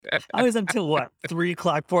I was up till what, 3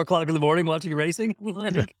 o'clock, 4 o'clock in the morning watching racing?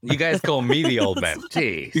 You guys call me the old man.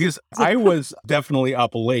 Jeez. Because I was definitely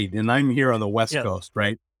up late and I'm here on the West Yeah. Coast,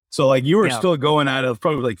 right? So like you were Yeah. still going at it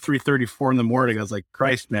probably like 3:30, 4 in the morning. I was like,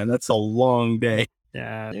 Christ, man, that's a long day.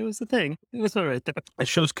 Yeah, it was the thing. It was all right. It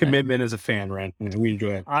shows commitment as a fan, Rand. We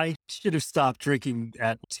enjoy it. I should have stopped drinking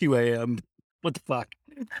at 2 a.m. What the fuck?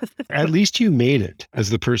 At least you made it as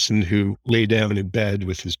the person who lay down in bed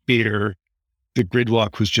with his beer. The grid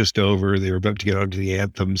walk was just over. They were about to get onto the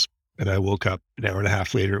anthems. And I woke up an hour and a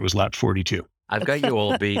half later. It was lap 42. I've got you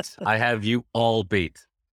all beat. I have you all beat.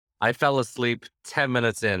 I fell asleep 10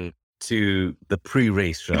 minutes in to the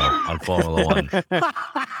pre-race show on Formula One.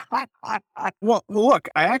 Well, look,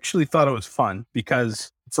 I actually thought it was fun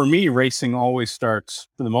because for me, racing always starts,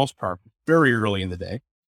 for the most part, very early in the day.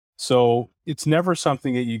 So it's never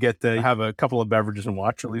something that you get to have a couple of beverages and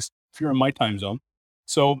watch, at least if you're in my time zone.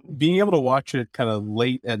 So being able to watch it kind of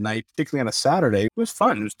late at night, particularly on a Saturday, was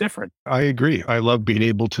fun. It was different. I agree. I love being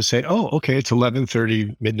able to say, oh, okay, it's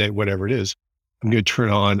 11:30, midnight, whatever it is. I'm going to turn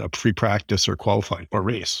on a pre-practice or qualifying or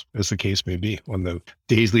race, as the case may be, on the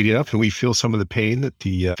days leading up. And we feel some of the pain that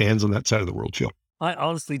the fans on that side of the world feel. I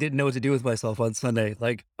honestly didn't know what to do with myself on Sunday.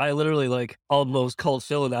 Like, I literally almost called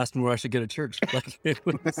Phil and asked him where I should go to church. Like, it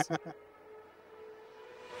was...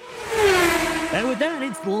 And with that,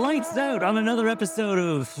 it's lights out on another episode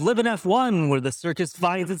of Living F1, where the circus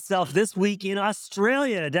finds itself this week in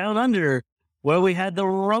Australia, down under, where we had the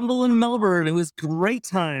Rumble in Melbourne. It was great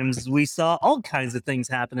times. We saw all kinds of things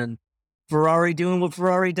happening. Ferrari doing what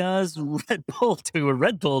Ferrari does, Red Bull doing what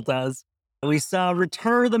Red Bull does. We saw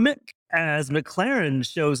Return of the Mick as McLaren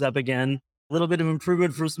shows up again. A little bit of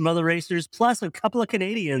improvement for some other racers, plus a couple of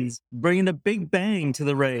Canadians bringing a big bang to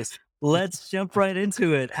the race. Let's jump right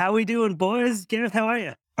into it. How we doing, boys? Gareth, how are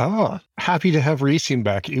you? Oh, happy to have racing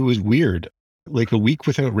back. It was weird. Like a week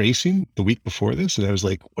without racing the week before this. And I was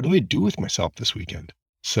like, what do I do with myself this weekend?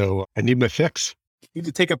 So I need my fix. You need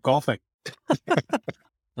to take up golfing.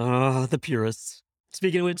 Oh, the purists.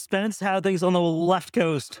 Speaking of which, Spence, how are things on the left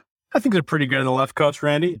coast? I think they're pretty good on the left coast,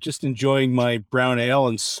 Randy. Just enjoying my brown ale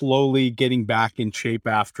and slowly getting back in shape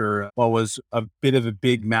after what was a bit of a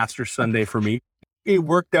big Masters Sunday for me. It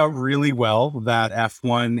worked out really well that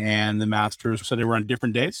F1 and the Masters said they were on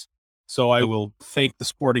different days. So I will thank the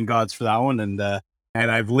sporting gods for that one. And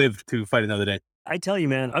I've lived to fight another day. I tell you,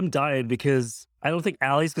 man, I'm dying because I don't think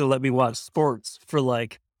Allie's going to let me watch sports for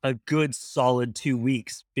like a good solid 2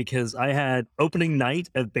 weeks, because I had opening night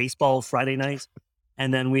of baseball Friday night.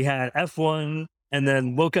 And then we had F1, and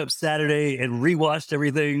then woke up Saturday and rewatched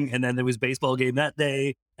everything. And then there was baseball game that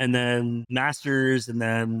day, and then Masters, and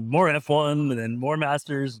then more F1, and then more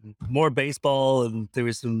Masters, and more baseball. And there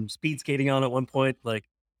was some speed skating on at one point. Like,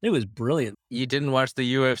 it was brilliant. You didn't watch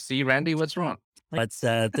the UFC, Randy? What's wrong? That's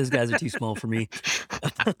those guys are too small for me.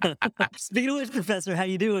 Speaking of which, Professor, how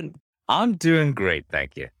you doing? I'm doing great,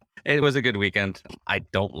 thank you. It was a good weekend. I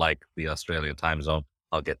don't like the Australian time zone.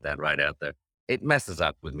 I'll get that right out there. It messes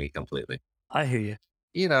up with me completely. I hear you.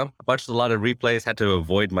 You know, I watched a lot of replays, had to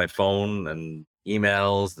avoid my phone and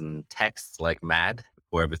emails and texts like mad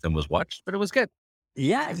before everything was watched, but it was good.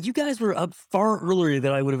 Yeah, you guys were up far earlier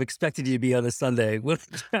than I would have expected you to be on a Sunday. What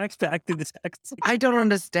tracks back to the text? I don't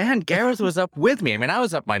understand. Gareth was up with me. I mean, I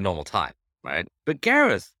was up my normal time, right? But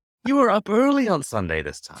Gareth, you were up early on Sunday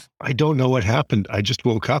this time. I don't know what happened. I just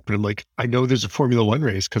woke up and I'm like, I know there's a Formula One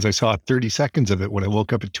race because I saw 30 seconds of it when I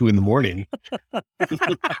woke up at 2 a.m.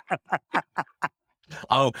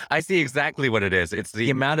 Oh, I see exactly what it is. It's the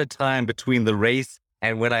amount of time between the race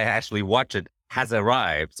and when I actually watch it has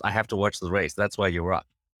arrived. I have to watch the race. That's why you're up.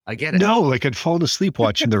 I get it. No, like I'd fallen asleep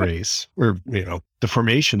watching the race or, the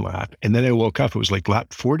formation lap. And then I woke up, it was like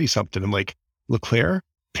lap 40 something. I'm like, Leclerc,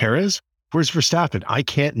 Perez, where's Verstappen? I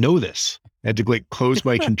can't know this. I had to close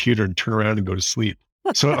my computer and turn around and go to sleep.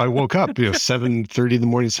 So I woke up, 7:30 in the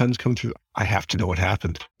morning, sun's come through. I have to know what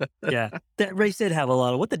happened. Yeah, that race did have a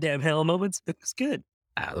lot of what the damn hell moments. It was good.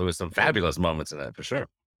 There was some fabulous moments in it for sure.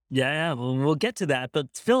 Yeah, well, we'll get to that. But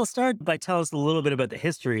Phil, start by telling us a little bit about the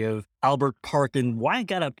history of Albert Park and why it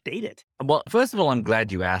got updated. Well, first of all, I'm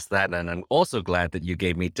glad you asked that. And I'm also glad that you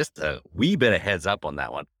gave me just a wee bit of heads up on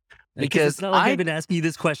that one. Because it's not like I've been asking you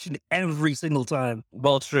this question every single time.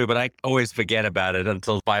 Well, true, but I always forget about it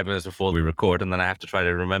until 5 minutes before we record, and then I have to try to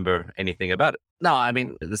remember anything about it. No, I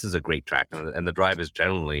mean, this is a great track, and the drivers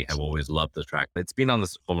generally have always loved the track. It's been on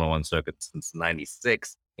the Formula One circuit since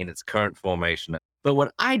 '96 in its current formation. But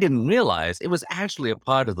what I didn't realize, it was actually a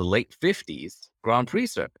part of the late 50s Grand Prix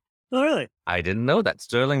circuit. Oh, really? I didn't know that.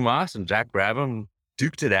 Sterling Moss and Jack Brabham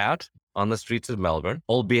duked it out on the streets of Melbourne,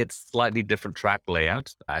 albeit slightly different track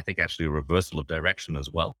layout. I think actually a reversal of direction as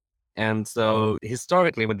well. And so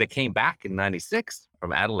historically, when they came back in 96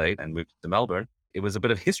 from Adelaide and moved to Melbourne, it was a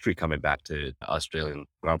bit of history coming back to Australian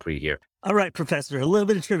Grand Prix here. All right, Professor, a little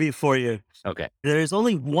bit of trivia for you. Okay. There's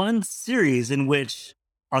only one series in which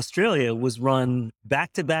Australia was run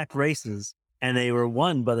back-to-back races, and they were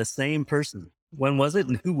won by the same person. When was it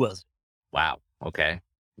and who was it? Wow. Okay.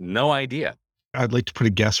 No idea. I'd like to put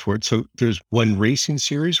a guess for it. So there's one racing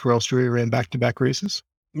series where Australia ran back-to-back races?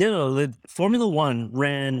 No, the Formula One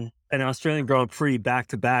ran an Australian Grand Prix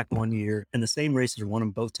back-to-back one year, and the same races won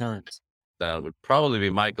them both times. That would probably be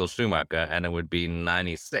Michael Schumacher, and it would be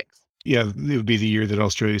 96. Yeah, it would be the year that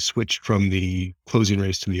Australia switched from the closing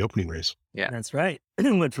race to the opening race. Yeah. That's right.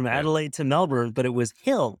 It went from Adelaide to Melbourne, but it was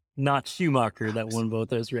Hill, not Schumacher, that won both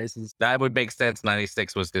those races. That would make sense.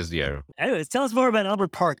 96 was his year. Anyways, tell us more about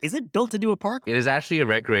Albert Park. Is it built to do a park? It is actually a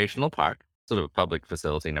recreational park, sort of a public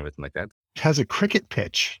facility and everything like that. It has a cricket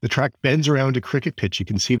pitch. The track bends around a cricket pitch. You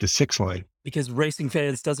can see the 6 line. Because racing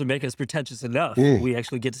fans doesn't make us pretentious enough. Mm. We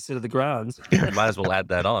actually get to sit at the grounds. Might as well add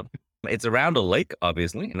that on. It's around a lake,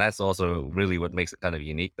 obviously, and that's also really what makes it kind of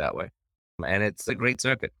unique that way. And it's a great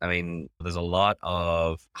circuit. I mean, there's a lot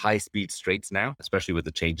of high-speed straights now, especially with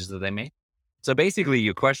the changes that they made. So basically,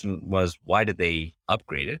 your question was, why did they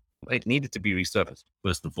upgrade it? It needed to be resurfaced,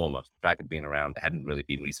 first and foremost. The track had been around, hadn't really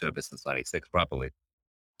been resurfaced since 96 properly.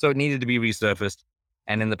 So it needed to be resurfaced.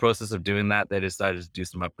 And in the process of doing that, they decided to do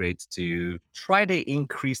some upgrades to try to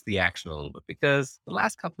increase the action a little bit, because the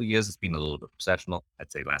last couple of years it's been a little bit processional.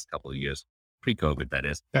 I'd say last couple of years, pre-COVID, that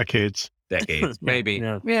is. Decades. Decades, maybe.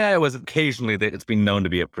 Yeah. It was occasionally that it's been known to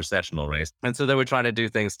be a processional race. And so they were trying to do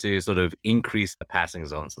things to sort of increase the passing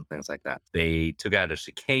zones and things like that. They took out a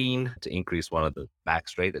chicane to increase one of the back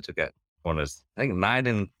straight. They took out corners, I think 9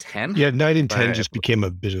 and 10. Yeah, 9 and 10 just became a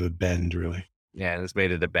bit of a bend, really. Yeah, and it's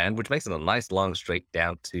made it a bend, which makes it a nice long straight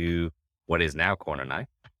down to what is now corner 9.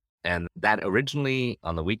 And that originally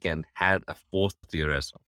on the weekend had a 4th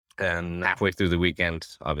DRS. And halfway through the weekend,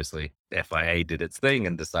 obviously, the FIA did its thing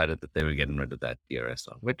and decided that they were getting rid of that DRS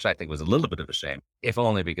zone, which I think was a little bit of a shame, if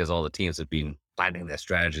only because all the teams had been planning their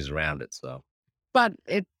strategies around it. So, but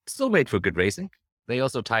it still made for good racing. They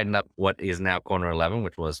also tightened up what is now corner 11,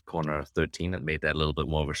 which was corner 13, and made that a little bit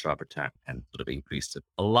more of a sharper turn and sort of increased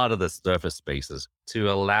a lot of the surface spaces to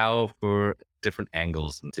allow for different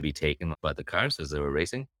angles to be taken by the cars as they were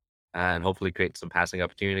racing, and hopefully create some passing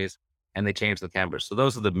opportunities. And they changed the cambers. So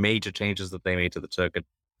those are the major changes that they made to the circuit.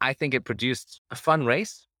 I think it produced a fun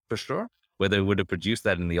race for sure. Whether it would have produced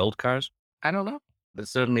that in the old cars, I don't know. But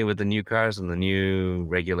certainly with the new cars and the new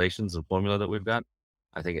regulations and formula that we've got,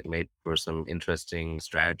 I think it made for some interesting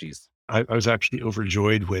strategies. I was actually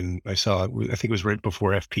overjoyed when I saw, I think it was right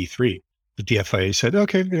before FP3, that the FIA said,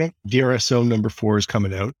 okay, DRS zone number 4 is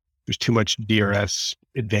coming out. There's too much DRS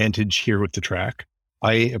advantage here with the track.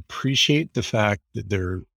 I appreciate the fact that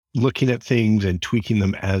they're looking at things and tweaking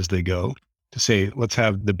them as they go to say, let's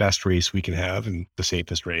have the best race we can have and the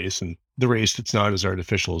safest race and the race that's not as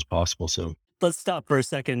artificial as possible. So let's stop for a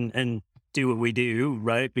second and do what we do,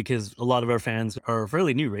 right? Because a lot of our fans are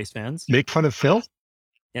fairly new race fans. Make fun of Phil?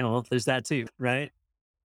 There's that too, right?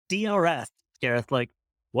 DRS, Gareth, like,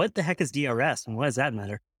 what the heck is DRS and why does that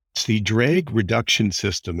matter? It's the drag reduction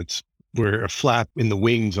system. It's where a flap in the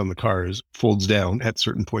wings on the cars folds down at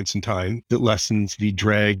certain points in time that lessens the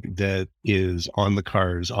drag that is on the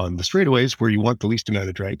cars on the straightaways where you want the least amount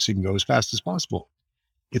of drag so you can go as fast as possible.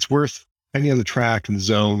 It's worth, depending on the track and the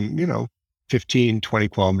zone, 15, 20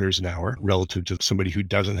 kilometers an hour relative to somebody who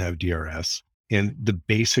doesn't have DRS. And the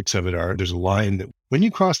basics of it are, there's a line that when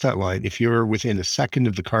you cross that line, if you're within a second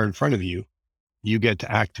of the car in front of you, you get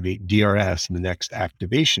to activate DRS in the next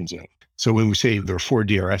activation zone. So when we say there are 4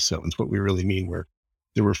 DRS zones, what we really mean were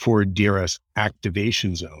there were 4 DRS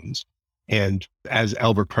activation zones. And as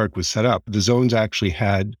Albert Park was set up, the zones actually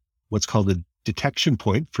had what's called a detection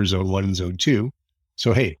point for zone 1 and zone 2.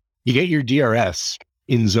 So, hey, you get your DRS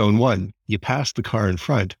in zone 1, you pass the car in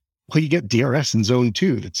front. Well, you get DRS in zone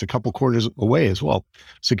 2. That's a couple corners away as well.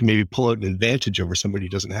 So you can maybe pull out an advantage over somebody who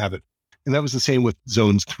doesn't have it. And that was the same with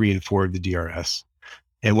zones 3 and 4 of the DRS.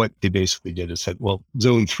 And what they basically did is said, well,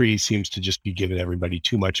 zone 3 seems to just be giving everybody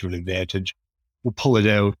too much of an advantage. We'll pull it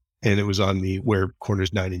out. And it was on where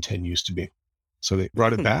corners 9 and 10 used to be. So they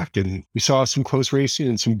brought it back and we saw some close racing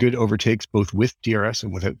and some good overtakes, both with DRS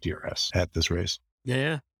and without DRS at this race.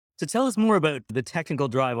 Yeah. So tell us more about the technical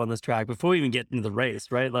drive on this track before we even get into the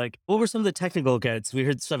race, right? Like, what were some of the technical guides? We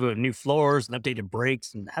heard stuff about new floors and updated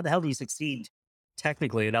brakes. And how the hell do you succeed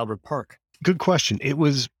technically at Albert Park? Good question. It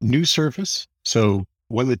was new surface. So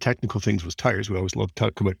One of the technical things was tires. We always love to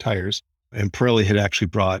talk about tires. And Pirelli had actually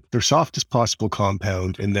brought their softest possible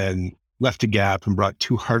compound and then left a gap and brought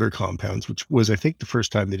 2 harder compounds, which was, I think, the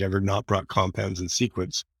first time they'd ever not brought compounds in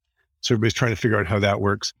sequence. So everybody's trying to figure out how that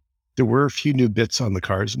works. There were a few new bits on the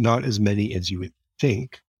cars, not as many as you would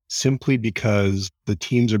think, simply because the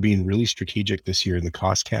teams are being really strategic this year in the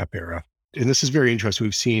cost cap era. And this is very interesting.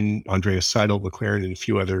 We've seen Andreas Seidel, McLaren, and a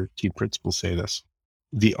few other team principals say this.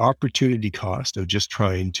 The opportunity cost of just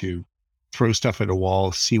trying to throw stuff at a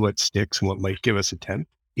wall, see what sticks and what might give us a 10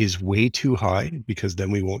 is way too high, because then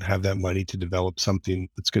we won't have that money to develop something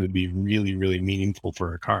that's going to be really, really meaningful for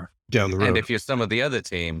our car down the road. And if you're some of the other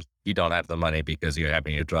teams, you don't have the money because you're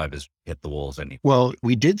having your drivers hit the walls anyway. Well,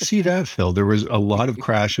 we did see that, Phil. There was a lot of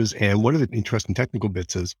crashes. And one of the interesting technical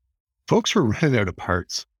bits is folks were running out of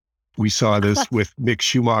parts. We saw this with Mick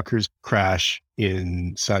Schumacher's crash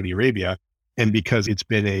in Saudi Arabia. And because it's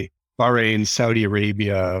been a Bahrain, Saudi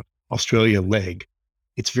Arabia, Australia leg,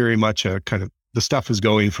 it's very much a kind of, the stuff is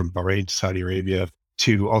going from Bahrain to Saudi Arabia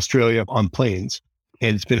to Australia on planes.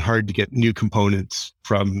 And it's been hard to get new components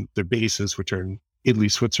from their bases, which are in Italy,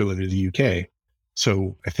 Switzerland, or the UK.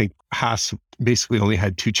 So I think Haas basically only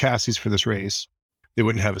had 2 chassis for this race. They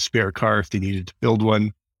wouldn't have a spare car if they needed to build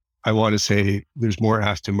one. I want to say there's more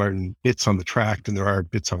Aston Martin bits on the track than there are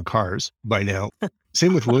bits on cars by now.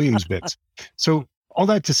 Same with Williams bits. So all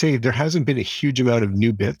that to say, there hasn't been a huge amount of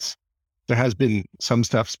new bits. There has been some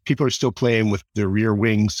stuff. People are still playing with their rear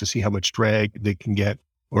wings to see how much drag they can get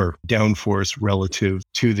or downforce relative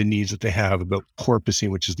to the needs that they have about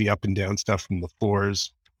porpoising, which is the up and down stuff from the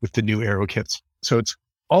floors with the new aero kits. So it's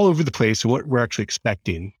all over the place. And what we're actually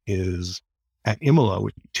expecting is at Imola,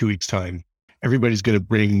 with 2 weeks' time, everybody's going to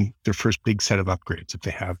bring their first big set of upgrades if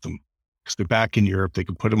they have them. Because they're back in Europe, they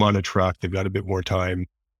can put them on a truck, they've got a bit more time,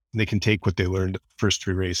 and they can take what they learned at the first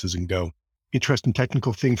 3 races and go. Interesting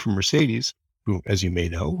technical thing from Mercedes, who, as you may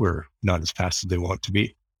know, were not as fast as they want to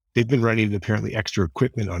be. They've been running apparently extra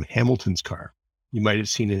equipment on Hamilton's car. You might have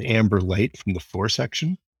seen an amber light from the floor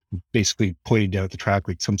section, basically pointing down at the track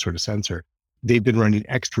like some sort of sensor. They've been running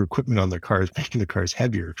extra equipment on their cars, making the cars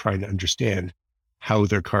heavier, trying to understand how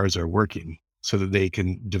their cars are working so that they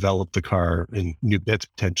can develop the car in new bits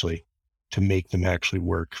potentially to make them actually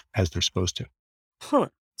work as they're supposed to. Huh.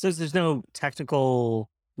 So there's no technical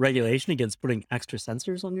regulation against putting extra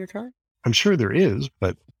sensors on your car? I'm sure there is,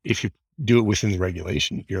 but if you do it within the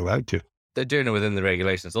regulation, you're allowed to. They're doing it within the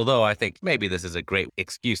regulations. Although I think maybe this is a great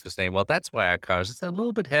excuse for saying, well, that's why our cars are a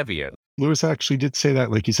little bit heavier. Lewis actually did say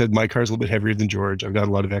that. Like he said, my car's a little bit heavier than George. I've got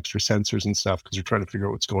a lot of extra sensors and stuff because we're trying to figure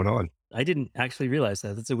out what's going on. I didn't actually realize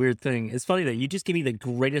that. That's a weird thing. It's funny that you just gave me the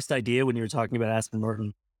greatest idea when you were talking about Aston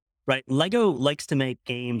Martin. Right? Lego likes to make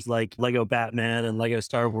games like Lego Batman and Lego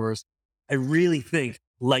Star Wars. I really think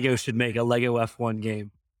Lego should make a Lego F1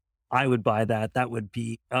 game. I would buy that. That would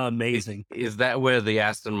be amazing. Is that where the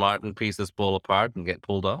Aston Martin pieces fall apart and get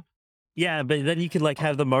pulled off? Yeah, but then you could like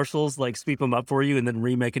have the marshals like sweep them up for you and then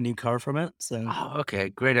remake a new car from it. So Oh, okay.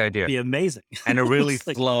 Great idea. it'd be amazing. And a really It's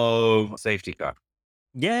like, slow safety car.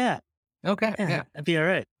 yeah, Okay. Yeah. that'd be all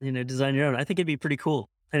right. Design your own. I think it'd be pretty cool.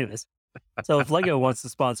 Anyways, so if Lego wants to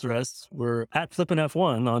sponsor us, we're at Flippin'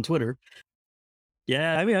 F1 on Twitter.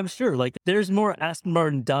 Yeah, I mean, I'm sure like there's more Aston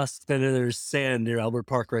Martin dust than there's sand near Albert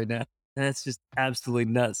Park right now. And it's just absolutely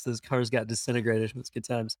nuts. Those cars got disintegrated. It was good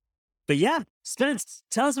times. But yeah, Spence,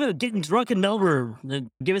 tell us about getting drunk in Melbourne.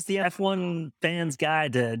 Give us the F1 fans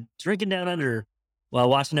guide to drinking down under while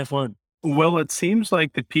watching F1. Well, it seems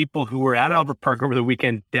like the people who were at Albert Park over the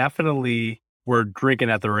weekend definitely were drinking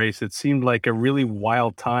at the race. It seemed like a really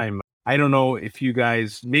wild time. I don't know if you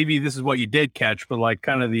guys, maybe this is what you did catch, but like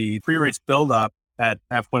kind of the pre-race buildup that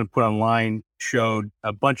F1 put online showed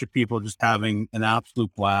a bunch of people just having an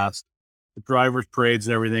absolute blast. The drivers' parades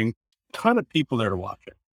and everything. Ton of people there to watch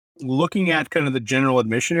it. Looking at kind of the general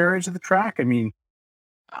admission areas of the track, I mean,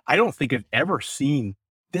 I don't think I've ever seen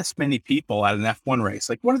this many people at an F1 race.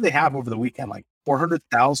 Like, what did they have over the weekend? Like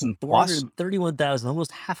 400,000 plus? 431,000,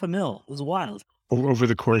 almost 500,000. It was wild. Over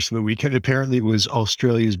the course of the weekend, apparently it was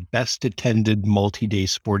Australia's best attended multi-day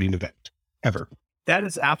sporting event ever. That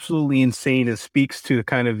is absolutely insane. It speaks to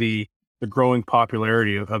kind of the growing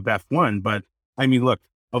popularity of F1. But I mean, look,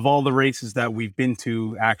 of all the races that we've been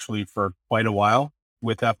to actually for quite a while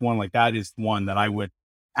with F1, like that is one that I would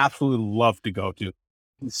absolutely love to go to.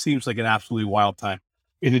 It seems like an absolutely wild time.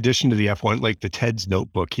 In addition to the F1, like the Ted's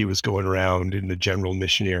notebook, he was going around in the general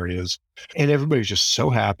mission areas and everybody's just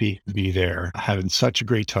so happy to be there, having such a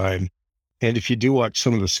great time. And if you do watch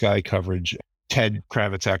some of the Sky coverage, Ted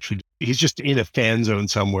Kravitz actually, he's just in a fan zone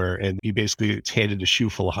somewhere and he basically handed a shoe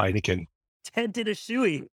full of Heineken. Ted did a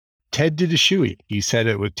shoey. Ted did a shoey. He said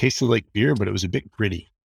it would taste like beer, but it was a bit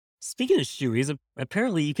gritty. Speaking of shoeys,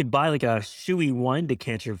 apparently you could buy like a shoey wine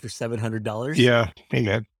decanter for $700. Yeah. Hey,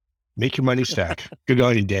 man, make your money stack. Good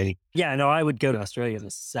on you, Danny. Yeah, no, I would go to Australia in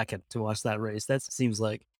a second to watch that race. That seems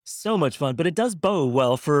like so much fun, but it does bode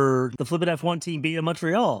well for the Flippin' F1 team being in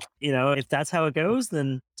Montreal. You know, if that's how it goes,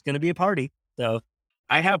 then it's going to be a party. So,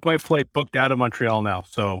 I have my flight booked out of Montreal now,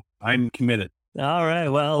 so I'm committed. all right,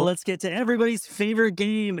 well, let's get to everybody's favorite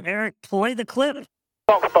game. Eric, play the clip.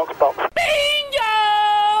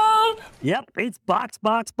 Bingo! Yep, it's box,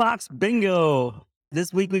 bingo.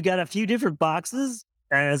 This week we've got a few different boxes.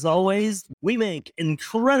 As always, we make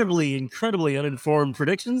incredibly uninformed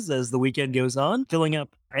predictions as the weekend goes on, filling up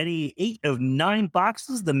any 8 of 9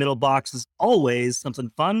 boxes. The middle box is always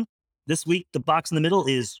something fun. This week, the box in the middle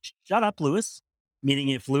is Shut Up, Lewis, meaning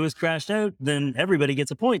if Lewis crashed out, then everybody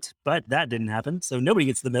gets a point. But that didn't happen, so nobody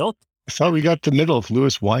gets the middle. I thought we got the middle if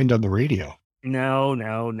Lewis whined on the radio. No.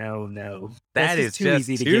 That is too just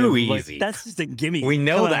easy to too give. Like, easy. that's just a gimme. We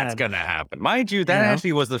know Come that's on. going to happen. Mind you, that You know?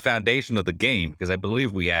 actually was the foundation of the game because I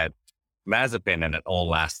believe we had Mazepin in it all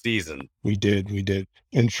last season. We did.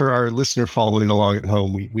 And for our listener following along at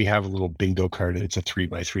home, we have a little bingo card. It's a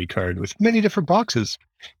 3x3 card with many different boxes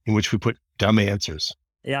in which we put dumb answers.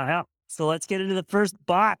 Yeah. So let's get into the first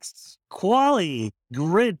box. Quali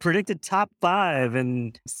grid predicted top 5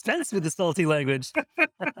 and Spence with the salty language.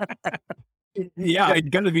 Yeah, I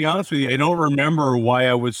got to be honest with you. I don't remember why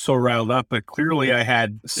I was so riled up, but clearly I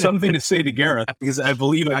had something to say to Gareth because I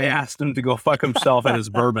believe I asked him to go fuck himself at his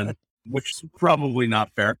bourbon, which is probably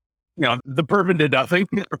not fair. You know, the bourbon did nothing,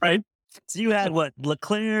 right? So you had what?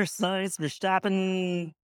 Leclerc, Sainz,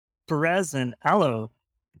 Verstappen, Perez, and Allo.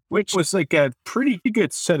 Which was like a pretty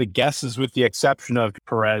good set of guesses with the exception of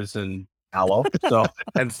Perez and Allo. So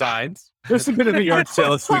And signs. there's a bit of a yard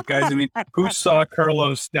sale this week, guys. I mean, who saw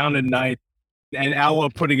Carlos down at night and Allo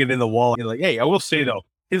putting it in the wall? You're like, hey, I will say though,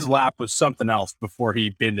 his lap was something else before he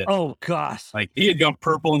binned it. Oh, gosh. Like he had gone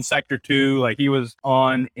purple in sector 2. Like he was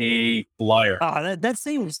on a flyer. Oh, that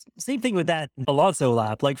same thing with that Alonso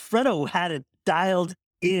lap. Like Fredo had it dialed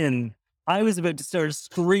in. I was about to start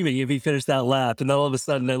screaming if he finished that lap. And then all of a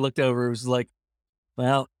sudden I looked over. It was like,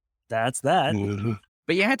 well, that's that.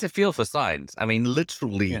 But you had to feel for signs. I mean,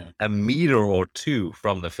 literally Yeah. a meter or two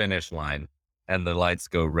from the finish line and the lights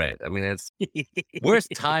go red. I mean, it's worst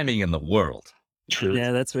timing in the world. True.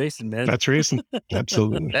 Yeah, that's racing, man. That's racing.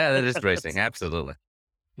 Absolutely. Yeah, that is racing. Absolutely.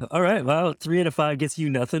 All right. Well, 3 out of 5 gets you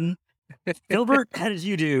nothing. Gilbert, how did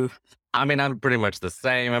you do? I mean, I'm pretty much the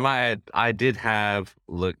same. I did have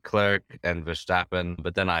Leclerc and Verstappen,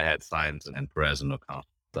 but then I had Sainz and Perez and Ocon.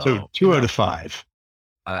 So 2 out of 5.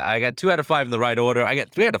 I got 2 out of 5 in the right order. I got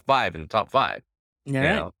 3 out of 5 in the top 5. All you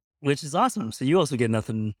right. know? Which is awesome. So you also get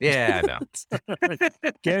nothing. Yeah, I know.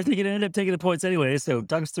 Gareth, you're going to end up taking the points anyway. So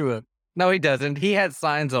talk us through it. No, he doesn't. He had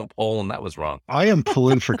signs on pole, and that was wrong. I am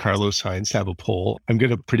pulling for Carlos Sainz to have a pole. I'm going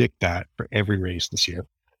to predict that for every race this year.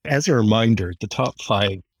 As a reminder, the top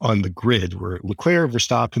 5 on the grid were Leclerc,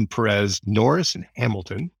 Verstappen, Perez, Norris, and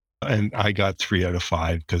Hamilton. And I got 3 out of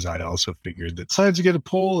 5 because I also figured that Sainz would get a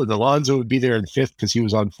pole and Alonso would be there in 5th because he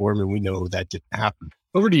was on form, and we know that didn't happen.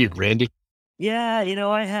 Over to you, Randy. Yeah,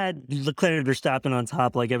 I had Leclerc and Verstappen on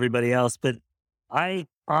top like everybody else, but I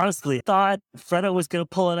honestly thought Fredo was going to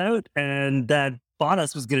pull it out and that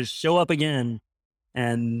Bottas was going to show up again.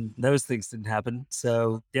 And those things didn't happen.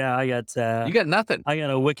 So, yeah, I got You got nothing. I got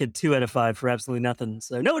a wicked 2 out of 5 for absolutely nothing.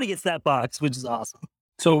 So nobody gets that box, which is awesome.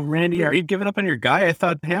 So, Randy, are you giving up on your guy? I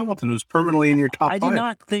thought Hamilton was permanently in your top I 5. did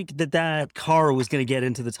not think that car was going to get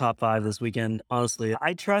into the top 5 this weekend, honestly.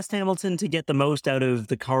 I trust Hamilton to get the most out of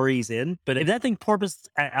the car he's in. But if that thing porpoised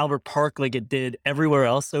at Albert Park like it did everywhere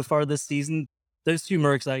else so far this season, those 2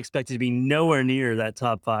 Mercs I expected to be nowhere near that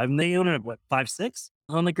top 5. And they own it at, 5-6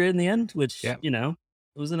 on the grid in the end, which, Yeah.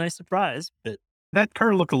 it was a nice surprise. But That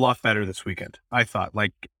car looked a lot better this weekend, I thought.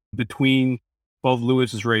 Like, between both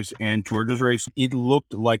Lewis's race and George's race, it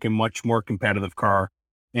looked like a much more competitive car.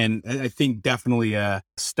 And I think definitely a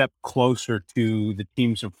step closer to the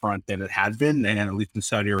teams in front than it had been. And at least in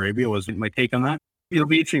Saudi Arabia was my take on that. It'll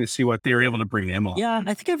be interesting to see what they were able to bring them on. yeah,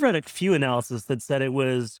 I think I've read a few analysis that said it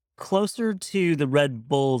was closer to the Red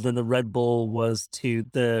Bull than the Red Bull was to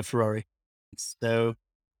the Ferrari. So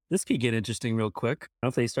this could get interesting real quick. I don't know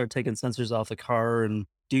if they start taking sensors off the car and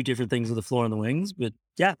do different things with the floor and the wings, but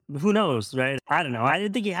yeah, who knows, right? I don't know. I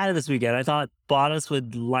didn't think he had it this weekend. I thought Bottas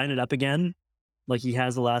would line it up again like he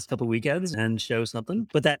has the last couple of weekends and show something.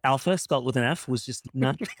 But that Alpha spelled with an F was just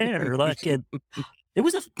not there. Like it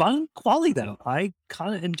was a fun quali though. I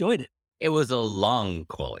kind of enjoyed it. It was a long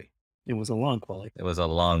quali. It was a long quali. It was a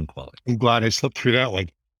long quali. I'm glad I slipped through that one.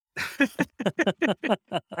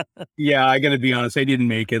 Yeah, I got to be honest. I didn't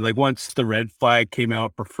make it. Like once the red flag came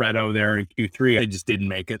out for Fredo there in Q3, I just didn't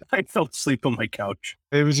make it. I fell asleep on my couch.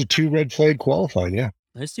 It was a 2 red flag qualifying. Yeah.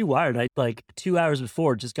 I was too wired. I like 2 hours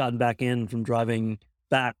before just gotten back in from driving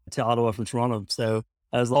back to Ottawa from Toronto. So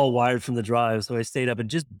I was all wired from the drive. So I stayed up and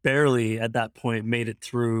just barely at that point made it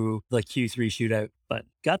through the Q3 shootout, but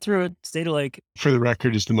got through it, stayed awake. For the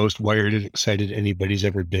record, is the most wired and excited anybody's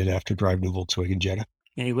ever been after driving a Volkswagen Jetta.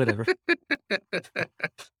 Hey, whatever.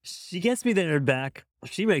 She gets me there and back.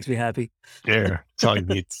 She makes me happy. There. That's all you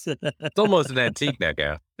need. It's almost an antique now,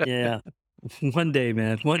 Gareth. Yeah. One day,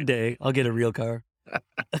 man. One day I'll get a real car.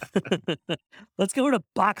 Let's go to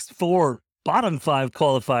box 4, bottom 5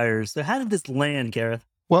 qualifiers. So how did this land, Gareth?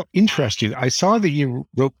 Well, interesting. I saw that you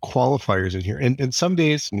wrote qualifiers in here. And some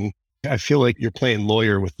days, and I feel like you're playing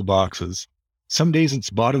lawyer with the boxes. Some days it's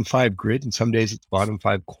bottom 5 grid and some days it's bottom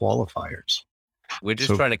 5 qualifiers. We're just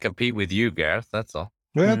So- trying to compete with you, Gareth. That's all.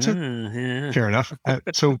 Well, that's it. Yeah. Fair enough.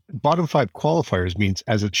 So bottom 5 qualifiers means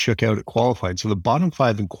as it shook out at qualifying. So the bottom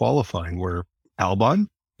 5 in qualifying were Albon,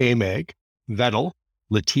 Amag, Vettel,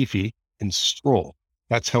 Latifi, and Stroll.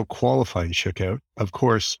 That's how qualifying shook out. Of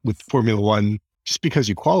course, with Formula One, just because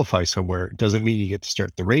you qualify somewhere doesn't mean you get to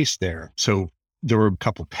start the race there. So there were a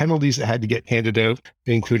couple penalties that had to get handed out,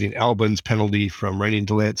 including Albon's penalty from running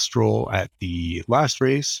into Lance Stroll at the last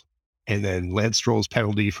race, and then Lance Stroll's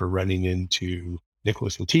penalty for running into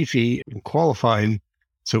Nicholas Latifi in qualifying.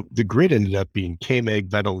 So the grid ended up being K-Mag,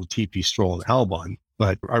 Vettel, Latifi, Stroll, and Albon.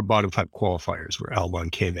 But our bottom 5 qualifiers were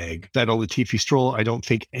Albon, K-Mag, Vettel, Latifi, Stroll. I don't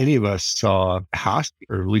think any of us saw Haas,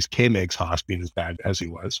 or at least K-Mag's Haas being as bad as he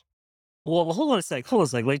was. Well, hold on a sec.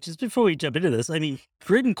 Like, just before we jump into this, I mean,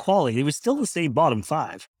 grid and quali, it was still the same bottom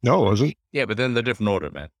 5. No, it wasn't. Yeah, but then they're different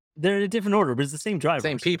order, man. They're in a different order, but it's the same driver.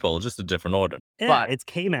 Same people, just a different order. Yeah, But it's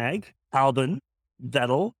K-Mag, Albon,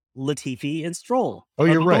 Vettel, Latifi, and Stroll. Oh,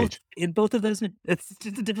 you're right. In both of those, it's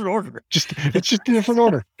just a different order. It's just a different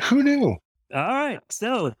order. Who knew? All right,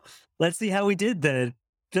 so let's see how we did then.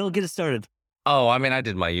 Phil, get us started. Oh, I mean, I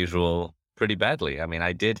did my usual pretty badly. I mean,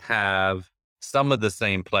 I did have some of the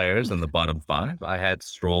same players in the bottom 5. I had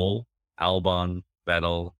Stroll, Albon,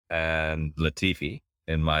 Vettel, and Latifi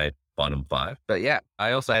in my bottom 5. But yeah,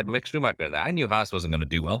 I also had Mick Schumacher in there. I knew Haas wasn't going to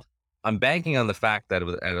do well. I'm banking on the fact that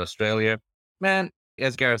at Australia, man,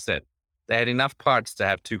 as Gareth said, they had enough parts to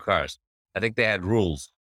have 2 cars. I think they had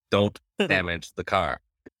rules. Don't damage the car.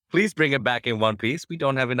 Please bring it back in one piece. We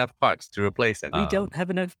don't have enough parts to replace it. We don't have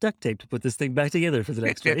enough duct tape to put this thing back together for the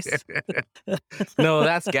next race. No,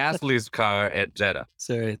 that's Gasly's car at Jeddah.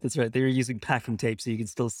 Sorry, that's right. They were using packing tape so you can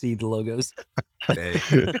still see the logos.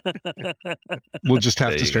 We'll just have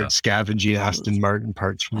There to you start go. scavenging Aston Martin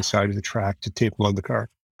parts from the side of the track to tape them on the car.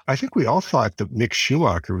 I think we all thought that Mick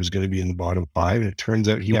Schumacher was going to be in the bottom 5, and it turns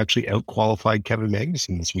out he actually out-qualified Kevin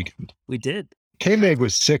Magnussen this weekend. We did. K-Mag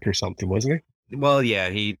was sick or something, wasn't he? Well, yeah,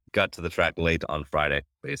 he got to the track late on Friday,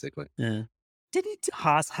 basically. Yeah. Didn't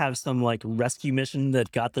Haas have some like rescue mission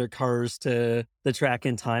that got their cars to the track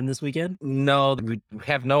in time this weekend? No, we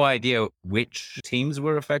have no idea which teams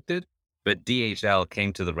were affected, but DHL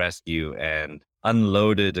came to the rescue and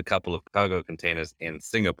unloaded a couple of cargo containers in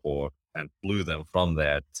Singapore and flew them from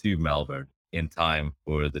there to Melbourne in time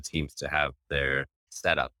for the teams to have their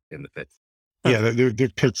setup in the pits. Yeah, their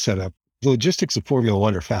pit setup. The logistics of Formula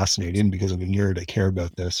One are fascinating because I'm a nerd. I care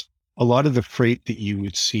about this. A lot of the freight that you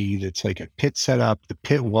would see that's like a pit setup, the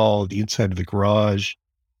pit wall, the inside of the garage,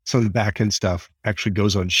 some of the back end stuff actually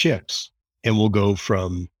goes on ships and will go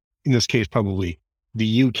from, in this case, probably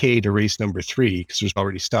the UK to race number 3, because there's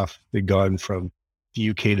already stuff that gone from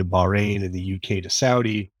the UK to Bahrain and the UK to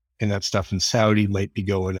Saudi. And that stuff in Saudi might be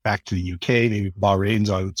going back to the UK. Maybe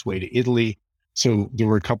Bahrain's on its way to Italy. So there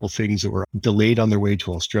were a couple things that were delayed on their way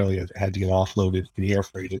to Australia that had to get offloaded in the air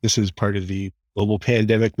freight. This is part of the global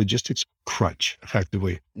pandemic logistics crunch,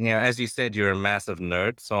 effectively. You know, as you said, you're a massive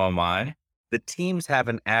nerd, so am I. The teams have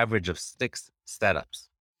an average of 6 setups.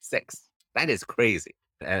 6. That is crazy.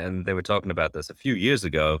 And they were talking about this a few years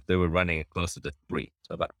ago. They were running it closer to 3.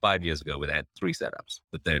 So about 5 years ago, we had 3 setups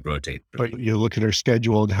that they'd rotate through. But you look at our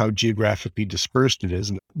schedule and how geographically dispersed it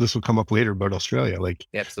is. And this will come up later about Australia. Like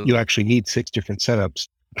Absolutely. you actually need 6 different setups.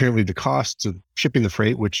 Apparently the costs of shipping the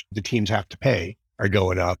freight, which the teams have to pay, are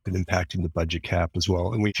going up and impacting the budget cap as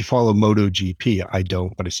well. And if you follow MotoGP, I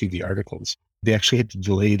don't, but I see the articles. They actually had to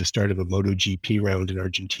delay the start of a MotoGP round in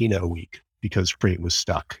Argentina a week because freight was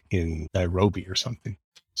stuck in Nairobi or something.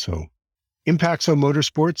 So impacts on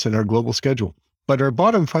motorsports and our global schedule. But our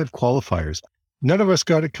bottom 5 qualifiers, none of us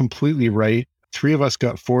got it completely right. 3 of us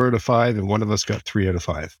got 4 out of 5 and 1 of us got 3 out of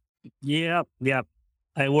 5. Yep.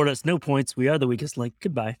 I award us no points. We are the weakest link.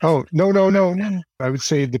 Goodbye. Oh, no. I would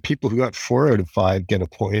say the people who got 4 out of 5 get a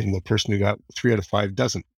point, and the person who got 3 out of 5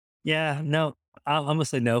 doesn't. Yeah, no. I'm going to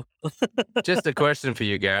say no. Just a question for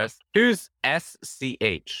you, Gareth. Who's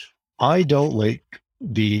SCH? I don't like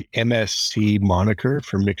the MSC moniker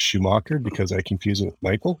for Mick Schumacher because I confuse it with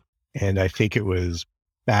Michael. And I think it was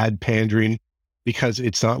bad pandering because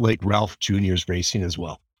it's not like Ralph Jr.'s racing as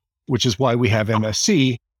well, which is why we have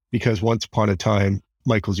MSC, because once upon a time,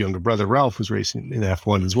 Michael's younger brother, Ralph, was racing in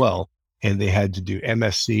F1 as well. And they had to do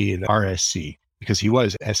MSC and RSC because he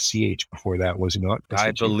was SCH before that, was he not? I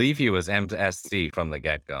SCH? believe he was MSC from the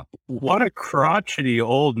get-go. What a crotchety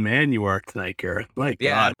old man you are tonight, Gareth. My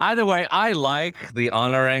Yeah. God. Either way, I like the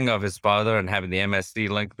honoring of his father and having the MSC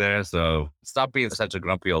link there. So stop being such a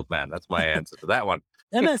grumpy old man. That's my answer to that one.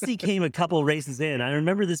 MSC came a couple races in. I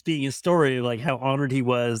remember this being a story of like how honored he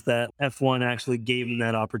was that F1 actually gave him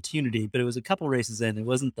that opportunity, but it was a couple races in. It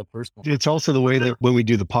wasn't the first one. It's also the way that when we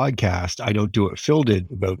do the podcast, I don't do what Phil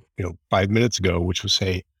did about 5 minutes ago, which was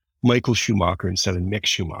say Michael Schumacher instead of Mick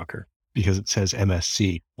Schumacher, because it says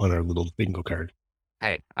MSC on our little bingo card.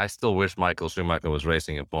 Hey, I still wish Michael Schumacher was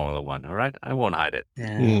racing in Formula One. All right. I won't hide it.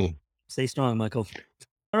 Yeah. Mm. Stay strong, Michael.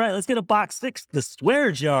 All right, let's get a box 6, the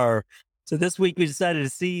swear jar. So this week we decided to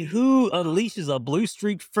see who unleashes a blue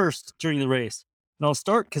streak first during the race. And I'll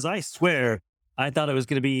start because I swear I thought it was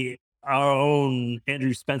going to be our own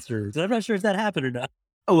Andrew Spencer. I'm not sure if that happened or not.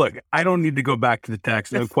 Oh, look, I don't need to go back to the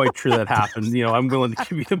text. I'm quite sure that happened. I'm willing to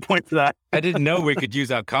give you the point for that. I didn't know we could use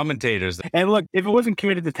our commentators. And look, if it wasn't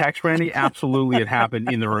committed to text, Randy, absolutely it happened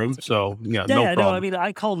in the room. So, no problem. No, I mean,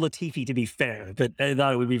 I called Latifi to be fair, but I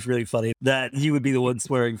thought it would be really funny that he would be the one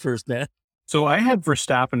swearing first, man. So I had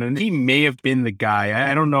Verstappen, and he may have been the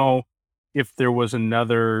guy. I don't know if there was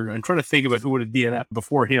another. I'm trying to think about who would have DNF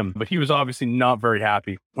before him, but he was obviously not very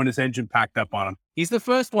happy when his engine packed up on him. He's the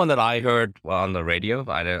first one that I heard on the radio.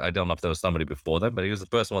 I don't know if there was somebody before that, but he was the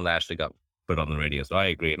first one that actually got put on the radio. So I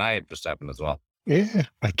agree. And I had Verstappen as well. Yeah,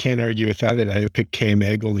 I can't argue with that. And I picked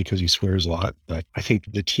K-Meg only because he swears a lot. But I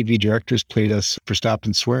think the TV directors played us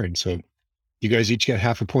Verstappen swearing. So you guys each get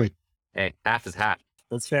half a point. Hey, half is half.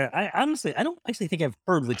 That's fair. I honestly, I don't actually think I've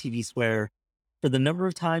heard Latifi swear for the number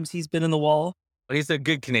of times he's been in the wall. But he's a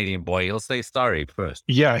good Canadian boy. He'll say sorry first.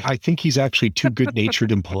 Yeah, I think he's actually too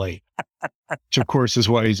good-natured and polite. Which, of course, is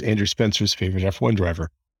why he's Andrew Spencer's favorite F1 driver.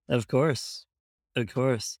 Of course. Of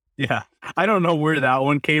course. Yeah. I don't know where that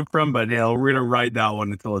one came from, but we're going to ride that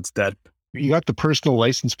one until it's dead. You got the personal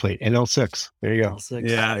license plate, NL6. There you go. L6.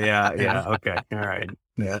 Yeah. Okay. All right.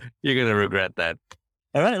 Yeah. You're going to regret that.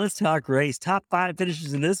 All right, let's talk race. Top 5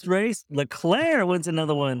 finishes in this race. Leclerc wins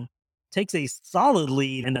another one. Takes a solid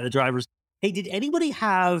lead in the drivers. Hey, did anybody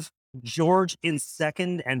have George in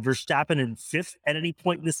second and Verstappen in fifth at any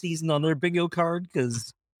point in the season on their bingo card?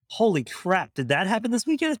 Because holy crap, did that happen this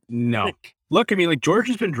weekend? No. Look, I mean, like George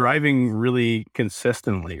has been driving really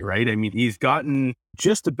consistently, right? I mean, he's gotten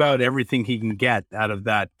just about everything he can get out of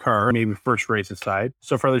that car, maybe first race aside.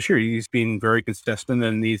 So far this year, he's been very consistent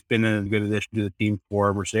and he's been a good addition to the team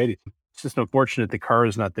for Mercedes. It's just unfortunate the car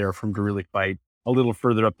is not there for him to really fight a little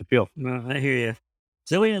further up the field. No, I hear you.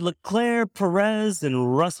 So we had Leclerc, Perez,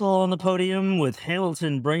 and Russell on the podium with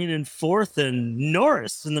Hamilton bringing in fourth and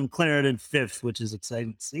Norris and the McLaren in fifth, which is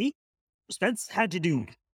exciting to see. Spence had to do.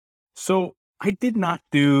 So I did not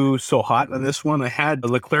do so hot on this one. I had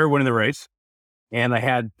Leclerc winning the race and I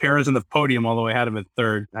had Perez on the podium, although I had him in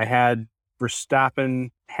third. I had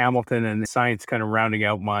Verstappen, Hamilton, and Sainz kind of rounding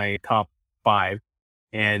out my top 5.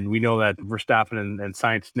 And we know that Verstappen and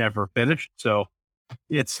Sainz never finished. So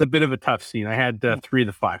it's a bit of a tough scene. I had 3 of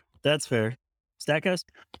the 5. That's fair. Stackhouse?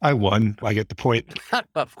 I won. I get the point.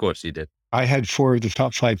 Of course you did. I had 4 of the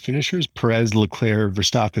top 5 finishers, Perez, Leclerc,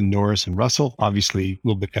 Verstappen, Norris, and Russell. Obviously, a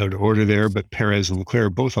little bit out of order there, but Perez and Leclerc are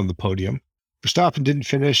both on the podium. Verstappen didn't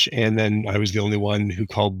finish, and then I was the only one who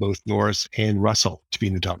called both Norris and Russell to be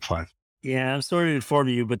in the top 5. Yeah, I'm sorry to inform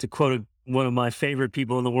you, but to quote one of my favorite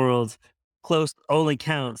people in the world, close only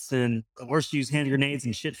counts, and the worst use hand grenades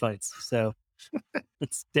and shit fights. So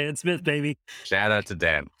it's Dan Smith, baby. Shout out to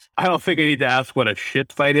Dan. I don't think I need to ask what a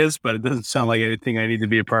shit fight is, but it doesn't sound like anything I need to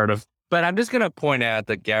be a part of. But I'm just going to point out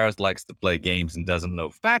that Gareth likes to play games and doesn't know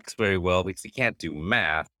facts very well because he can't do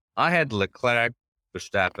math. I had Leclerc,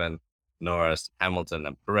 Verstappen, Norris, Hamilton,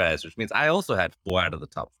 and Perez, which means I also had 4 out of the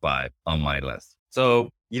top 5 on my list. So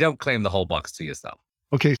you don't claim the whole box to yourself.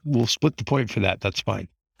 Okay, we'll split the point for that. That's fine.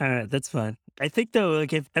 All right, that's fine. I think though,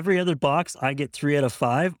 like if every other box I get 3 out of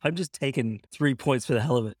 5, I'm just taking 3 points for the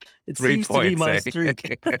hell of it. It 3 seems to be my points, eh?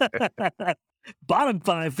 streak. Bottom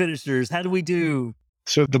 5 finishers. How do we do?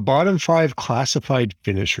 So the bottom 5 classified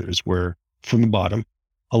finishers were from the bottom: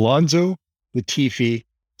 Alonso, Latifi,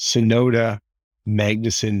 Tsunoda,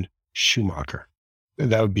 Magnussen, Schumacher.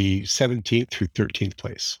 And that would be 17th through 13th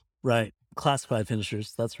place. Right. Classified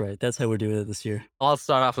finishers. That's right. That's how we're doing it this year. I'll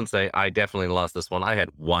start off and say I definitely lost this one. I had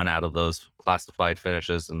one out of those classified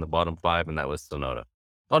finishes in the bottom 5, and that was Tsunoda.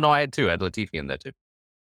 Oh, no, I had 2. I had Latifi in there too.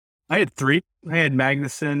 I had 3. I had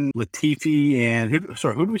Magnussen, Latifi, and who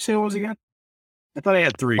did we say it was again? I thought I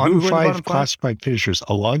had 3. Bottom Who were the 5 bottom 5? classified finishers: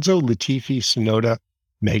 Alonso, Latifi, Tsunoda,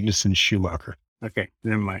 Magnussen, Schumacher. Okay,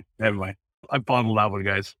 never mind. I bottled that one,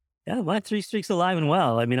 guys. Yeah, my 3 streaks alive and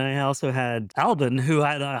well. I mean, I also had Albon, who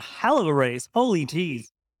had a hell of a race. Holy jeez.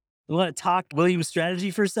 You want to talk Williams'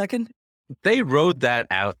 strategy for a second? They rode that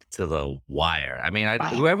out to the wire. I mean,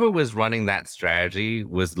 whoever was running that strategy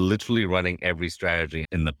was literally running every strategy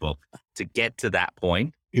in the book to get to that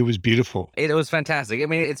point. It was beautiful. It was fantastic. I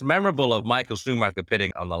mean, it's memorable of Michael Schumacher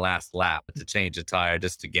pitting on the last lap to change a tire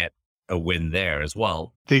just to get a win there as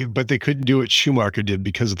well. But they couldn't do what Schumacher did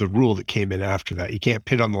because of the rule that came in after that. You can't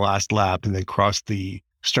pit on the last lap and then cross the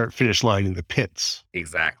start-finish line in the pits.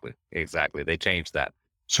 Exactly. They changed that.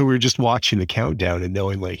 So we were just watching the countdown and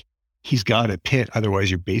knowing like, he's got to pit, otherwise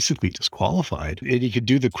you're basically disqualified. And you could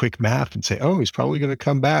do the quick math and say, oh, he's probably going to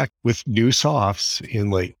come back with new softs in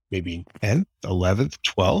like maybe 10th, 11th,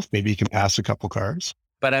 12th. Maybe he can pass a couple cars.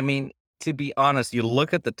 But I mean, to be honest, you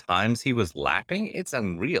look at the times he was lapping, it's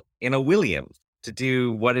unreal. In a Williams, to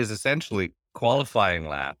do what is essentially qualifying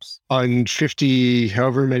laps. On 50,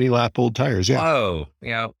 however many lap old tires, yeah. Oh,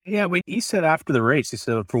 you know. Yeah, but he said after the race, he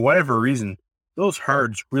said, for whatever reason, those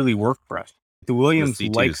hards really work for us. The Williams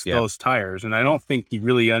C2s, likes yeah. those tires, and I don't think he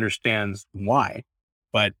really understands why,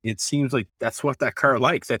 but it seems like that's what that car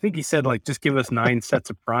likes. I think he said, like, just give us 9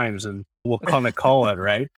 sets of primes and we'll kind of call it,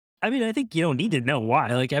 right? I mean, I think you don't need to know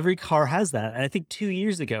why. Like every car has that. And I think 2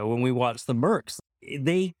 years ago when we watched the Mercs,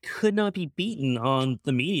 they could not be beaten on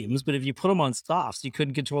the mediums, but if you put them on softs, you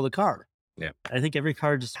couldn't control the car. Yeah. I think every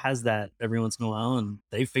car just has that every once in a while, and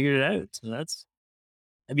they figured it out. So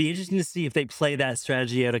it'd be interesting to see if they play that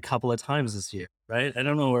strategy out a couple of times this year, right? I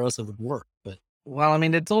don't know where else it would work, but. Well, I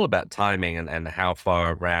mean, it's all about timing and how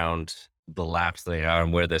far around the laps they are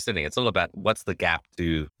and where they're sitting. It's all about what's the gap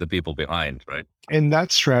to the people behind, right? And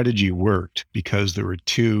that strategy worked because there were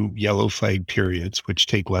 2 yellow flag periods, which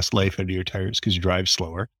take less life out of your tires because you drive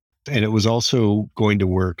slower. And it was also going to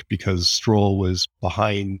work because Stroll was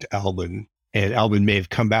behind Albon, and Albon may have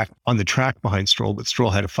come back on the track behind Stroll, but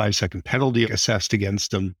Stroll had a 5-second penalty assessed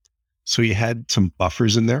against him. So you had some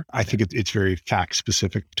buffers in there. I think it's very fact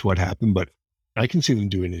specific to what happened, but I can see them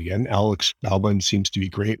doing it again. Alex Albon seems to be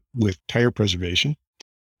great with tire preservation.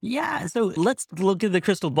 Yeah, so let's look at the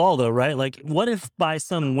crystal ball, though, right? Like, what if by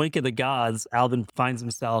some wink of the gods, Albon finds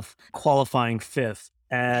himself qualifying 5th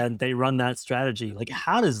and they run that strategy? Like,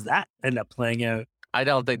 how does that end up playing out? I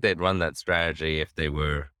don't think they'd run that strategy if they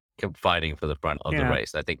were fighting for the front of the Yeah.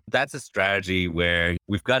 race. I think that's a strategy where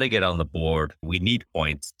we've got to get on the board. We need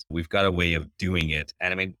points. We've got a way of doing it.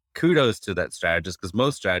 And I mean, kudos to that strategist, because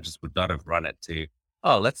most strategists would not have run it to,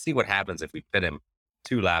 oh, let's see what happens if we pit him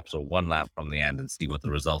 2 laps or 1 lap from the end and see what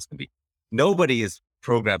the results can be. Nobody is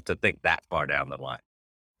programmed to think that far down the line,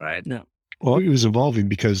 right? No. Well, he was evolving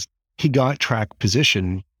because he got track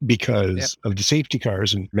position because of the safety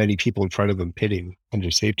cars and many people in front of him pitting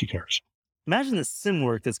under safety cars. Imagine the sim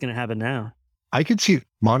work that's going to happen now. I could see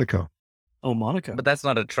Monaco. Oh, Monaco. But that's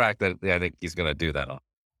not a track that I think he's going to do that on.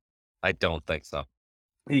 I don't think so.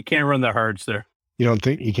 You can't run the hards there. You don't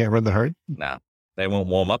think you can't run the hard? No, they won't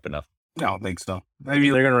warm up enough. I don't think so. Maybe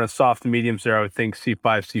they're going to run soft and mediums there. I would think C5,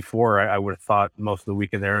 C4. I would have thought most of the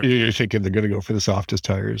weekend there. You're thinking they're going to go for the softest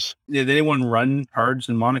tires. Did anyone run hards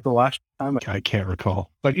in Monaco last time? I can't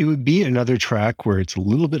recall. But it would be another track where it's a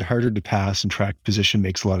little bit harder to pass and track position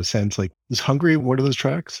makes a lot of sense. Like, is Hungary one of those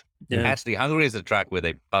tracks? Yeah. Actually, Hungary is a track where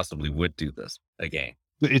they possibly would do this again.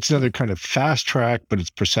 It's another kind of fast track, but it's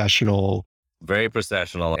processional. Very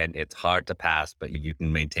processional, and it's hard to pass, but you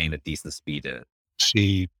can maintain a decent speed in it.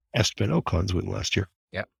 See Esteban Ocon's win last year.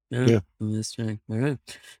 Yeah. Yeah. That's right. All right.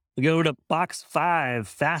 We go to box 5,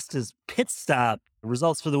 fastest pit stop.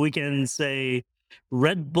 Results for the weekend say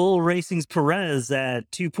Red Bull Racing's Perez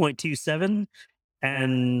at 2.27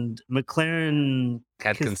 and McLaren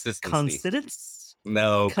Had consistency. Considence?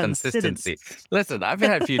 No, Consistency. consistency. Listen, I've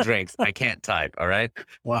had a few drinks. I can't type, all right?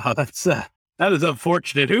 Wow, that is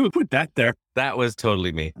unfortunate. Who put that there? That was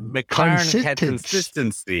totally me. McLaren had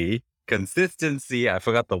Consistence. consistency. I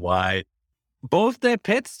forgot the Y. Both their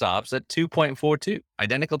pit stops at 2.42.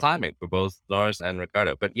 Identical timing for both Norris and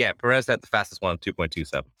Ricciardo. But yeah, Perez had the fastest one,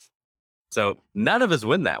 2.27. So none of us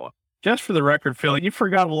win that one. Just for the record, Phil, you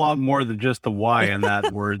forgot a lot more than just the Y in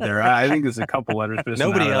that word there. I think there's a couple letters missing.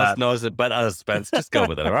 Nobody out of else that. knows it but us, Spence. Just go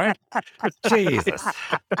with it, all right? Jesus.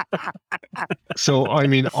 So, I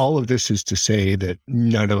mean, all of this is to say that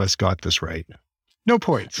none of us got this right. No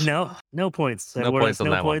points. No points. No points on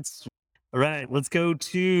that one. All right, let's go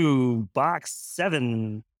to box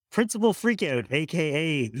 7. Principal Freakout,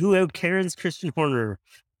 aka Who Out Karen's Christian Horner.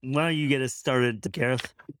 Why don't you get us started,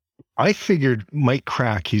 Gareth? I figured Mike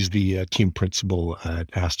Crack, he's the team principal at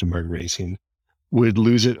Aston Martin Racing, would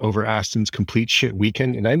lose it over Aston's complete shit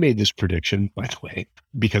weekend. And I made this prediction, by the way,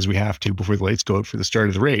 because we have to before the lights go out for the start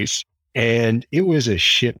of the race. And it was a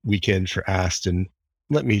shit weekend for Aston.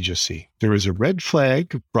 Let me just see. There was a red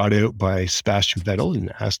flag brought out by Sebastian Vettel in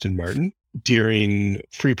Aston Martin during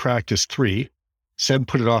free practice 3. Seb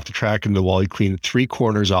put it off the track in the wall. He cleaned 3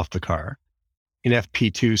 corners off the car. In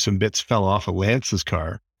FP2, some bits fell off of Lance's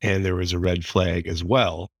car, and there was a red flag as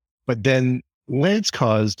well. But then Lance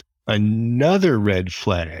caused another red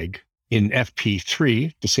flag in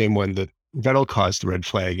FP3, the same one that Vettel caused the red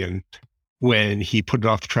flag in, when he put it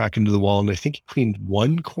off the track into the wall. And I think he cleaned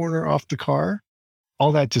 1 corner off the car.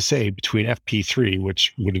 All that to say, between FP3,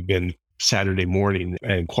 which would have been Saturday morning,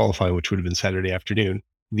 and qualifying, which would have been Saturday afternoon,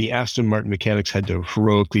 the Aston Martin mechanics had to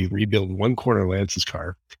heroically rebuild 1 corner of Lance's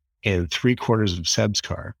car and 3 corners of Seb's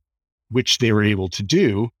car, which they were able to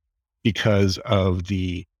do because of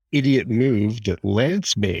the idiot move that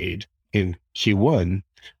Lance made in Q1,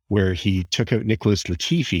 where he took out Nicholas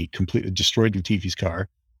Latifi, completely destroyed Latifi's car,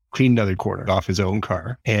 cleaned another corner off his own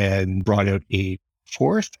car, and brought out a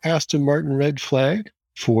 4th Aston Martin red flag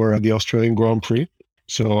for the Australian Grand Prix.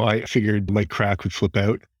 So I figured Mike Crack would flip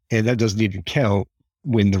out, and that doesn't even count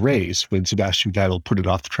when the race, when Sebastian Vettel put it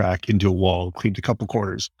off the track into a wall, cleaned a couple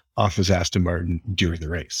corners off his Aston Martin during the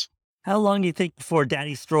race. How long do you think before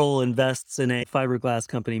Daddy Stroll invests in a fiberglass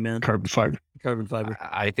company, man? Carbon fiber. Carbon fiber.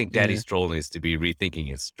 I think Daddy Stroll needs to be rethinking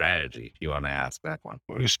his strategy, if you want to ask that one.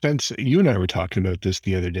 Spence, you and I were talking about this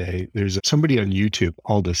the other day. There's somebody on YouTube,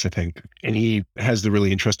 Aldous, I think, and he has the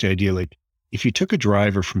really interesting idea. Like, if you took a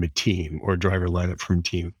driver from a team or a driver lineup from a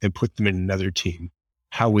team and put them in another team,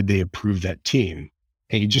 how would they improve that team?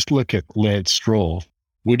 And you just look at Lance Stroll.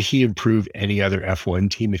 Would he improve any other F1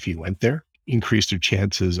 team if he went there? Increase their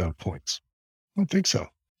chances of points? I don't think so.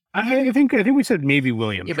 I think we said maybe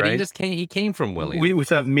Williams. Yeah, but right? he came from Williams. We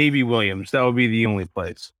said maybe Williams. That would be the only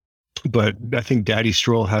place. But I think Daddy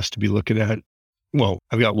Stroll has to be looking at, well,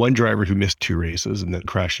 I've got one driver who missed 2 races and then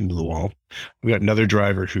crashed into the wall. We've got another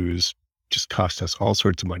driver who's just cost us all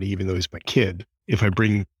sorts of money, even though he's my kid. If I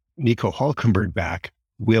bring Nico Hülkenberg back,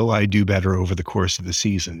 will I do better over the course of the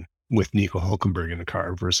season with Nico Hülkenberg in the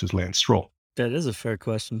car versus Lance Stroll? That is a fair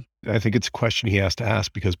question. I think it's a question he has to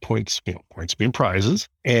ask because points mean prizes.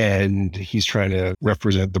 And he's trying to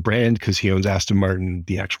represent the brand because he owns Aston Martin,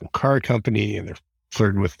 the actual car company, and they're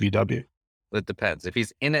flirting with VW. It depends. If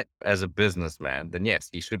he's in it as a businessman, then yes,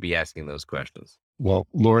 he should be asking those questions. Well,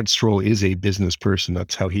 Lawrence Stroll is a business person.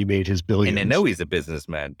 That's how he made his billions. And I know he's a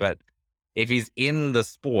businessman, but if he's in the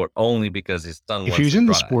sport only because his son wants to drive. If he was in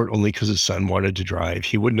the sport only because his son wanted to drive,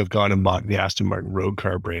 he wouldn't have gone and bought the Aston Martin road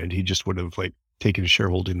car brand. He just would have taken a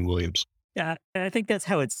shareholding in Williams. Yeah, I think that's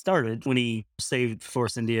how it started when he saved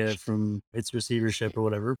Force India from its receivership or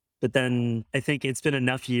whatever. But then I think it's been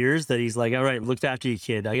enough years that he's like, all right, looked after you,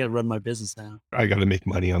 kid. I got to run my business now. I got to make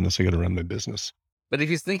money on this. I got to run my business. But if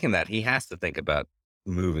he's thinking that, he has to think about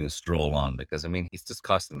moving Stroll on because, I mean, he's just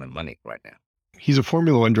costing them money right now. He's a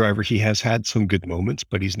Formula One driver. He has had some good moments,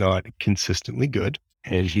 but he's not consistently good.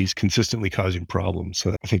 And he's consistently causing problems.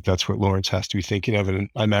 So I think that's what Lawrence has to be thinking of. And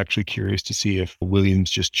I'm actually curious to see if Williams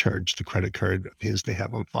just charged the credit card of his they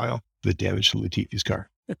have on file the damage to Latifi's car.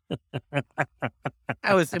 We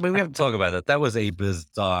have to talk about that. That was a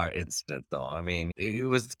bizarre incident, though. I mean, it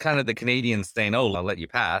was kind of the Canadians saying, oh, I'll let you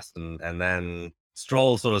pass. And then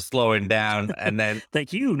Stroll sort of slowing down. And then,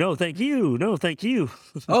 thank you. No, thank you. No, thank you.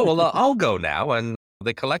 Oh, well, I'll go now. And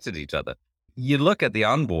they collected each other. You look at the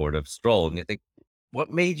onboard of Stroll and you think, what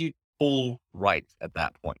made you pull right at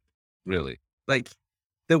that point? Really?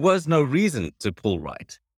 There was no reason to pull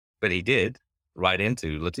right, but he did right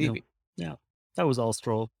into Latifi. Yeah, that was all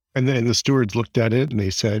Stroll. And then the stewards looked at it and they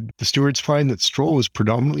said, the stewards find that Stroll was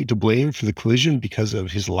predominantly to blame for the collision because of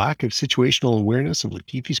his lack of situational awareness of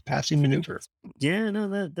Latifi's passing maneuver. Yeah,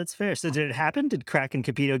 no, that's fair. So did it happen? Did Crack and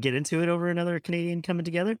Capito get into it over another Canadian coming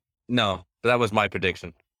together? No, but that was my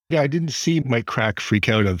prediction. Yeah, I didn't see Mike Crack freak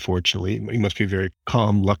out, unfortunately. He must be a very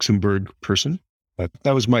calm Luxembourg person, but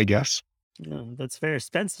that was my guess. No, that's fair.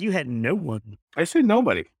 Spence, you had no one. I said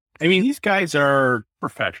nobody. I mean, these guys are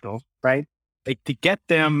professionals, right? To get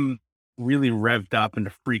them really revved up and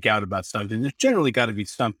to freak out about something, there's generally got to be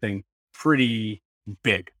something pretty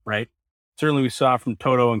big, right? Certainly we saw from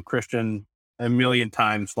Toto and Christian a million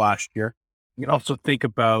times last year. You can also think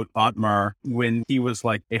about Otmar when he was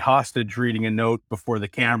like a hostage reading a note before the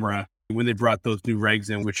camera when they brought those new regs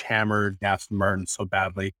in, which hammered Aston Martin so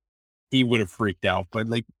badly. He would have freaked out. But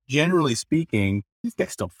like generally speaking, these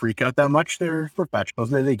guys don't freak out that much. They're professionals.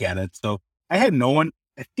 They get it. So I had no one.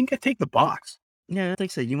 I think I take the box. Yeah, I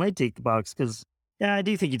think so. You might take the box because, yeah, I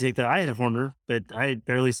do think you take that. I had Horner, but I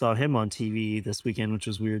barely saw him on TV this weekend, which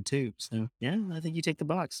was weird too. So, yeah, I think you take the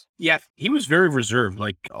box. Yeah, he was very reserved.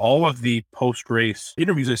 Like all of the post-race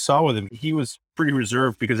interviews I saw with him, he was pretty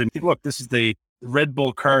reserved because, I mean, look, this is the Red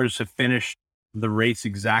Bull cars have finished the race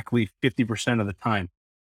exactly 50% of the time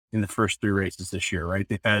in the first 3 races this year, right?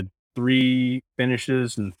 They've had 3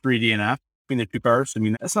 finishes and 3 DNF between the 2 cars. I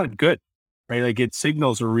mean, that's not good, right? Like it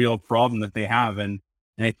signals a real problem that they have. And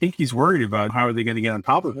I think he's worried about how are they going to get on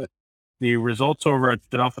top of it. The results over at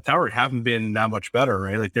AlphaTauri haven't been that much better,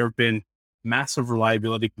 right? Like there have been massive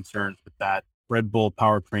reliability concerns with that Red Bull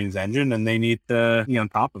powertrain's engine, and they need to be on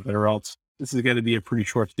top of it, or else this is going to be a pretty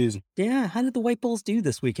short season. Yeah, how did the White Bulls do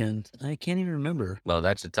this weekend? I can't even remember. Well,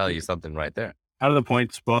 that should tell you something right there. Out of the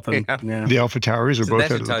points, both of them. Yeah. Yeah. The AlphaTauris are So both that out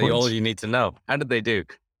should of the tell you all points. you need to know. How did they do?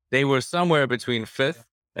 They were somewhere between 5th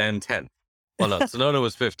and 10th. Well, no, Tsunoda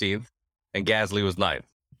was 15th and Gasly was 9th.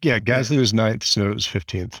 Yeah, Gasly was 9th, Snow was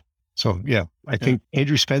 15th. So, yeah, I think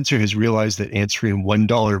Andrew Spencer has realized that answering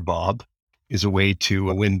 $1 Bob is a way to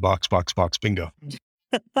win box bingo.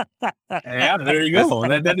 Yeah, there you go.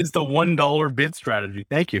 That is the $1 bid strategy.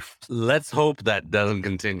 Thank you. Let's hope that doesn't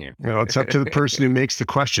continue. You know, it's up to the person who makes the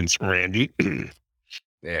questions, Randy.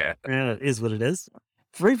 Yeah. Yeah, it is what it is.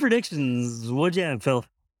 Free predictions. What'd you have, Phil?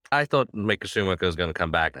 I thought Mick Schumacher was going to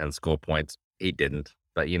come back and score points. He didn't.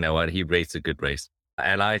 But you know what? He raced a good race.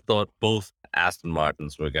 And I thought both Aston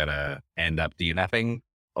Martins were going to end up DNFing.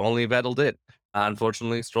 Only Vettel did.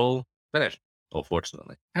 Unfortunately, Stroll finished. Or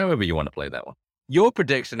fortunately. However you want to play that one. Your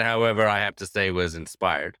prediction, however, I have to say was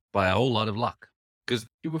inspired by a whole lot of luck. Because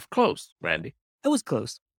you were close, Randy. It was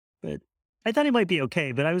close, but I thought he might be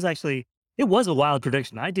okay. But it was a wild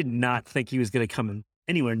prediction. I did not think he was going to come in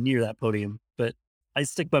anywhere near that podium, but I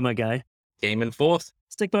stick by my guy. Came in 4th.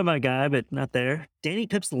 Stick by my guy, but not there. Danny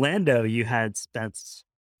Pips Lando, you had Spence.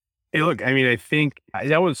 Hey, look, I mean, I think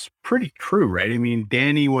that was pretty true, right? I mean,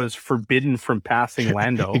 Danny was forbidden from passing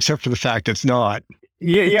Lando. Except for the fact it's not.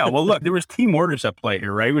 Yeah. Well, look, there was team orders at play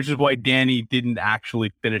here, right? Which is why Danny didn't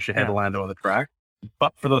actually finish ahead of Lando on the track.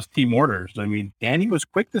 But for those team orders, I mean, Danny was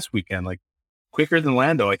quick this weekend, like quicker than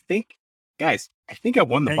Lando. I think, guys, I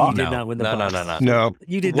won the And box. you did not win the box. No. No,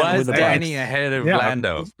 You did not win Was the Danny box. ahead of Yeah.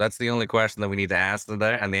 Lando? That's the only question that we need to ask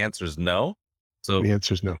there. And the answer is no. So, the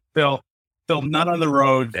answer is no. Phil, not on the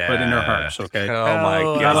road, but in our hearts, okay? Oh my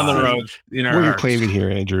Oh, Not on the God. road, in our What you're hearts. claiming here,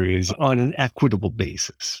 Andrew, is on an equitable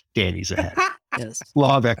basis. Danny's ahead. Yes.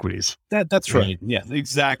 Law of equities. That's right. Yeah,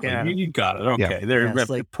 exactly. Yeah. You got it. Okay, they're Yes,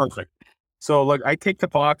 like- perfect. So, look, I take the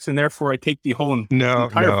box, and therefore I take the whole No,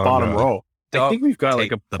 entire no, bottom no. row. I Don't think we've got like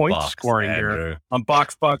take a the point box, scoring here Andrew. on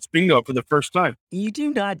box bingo for the first time. You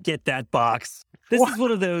do not get that box. This What? is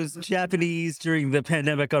one of those Japanese during the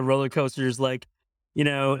pandemic on roller coasters, like,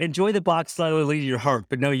 enjoy the box slightly to your heart,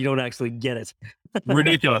 but no, you don't actually get it.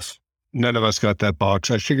 Ridiculous. None of us got that box.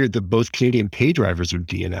 I figured that both Canadian pay drivers would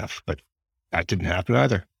DNF, but that didn't happen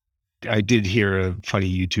either. I did hear a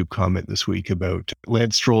funny YouTube comment this week about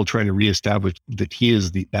Lance Stroll trying to reestablish that he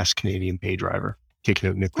is the best Canadian pay driver, taking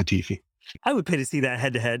out Nick Latifi. I would pay to see that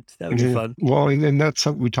head to head. That would be fun. Well, and that's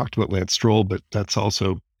something we talked about Lance Stroll, but that's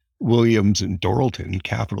also Williams and Doralton,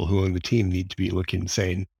 Capital, who own the team, need to be looking,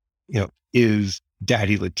 saying, is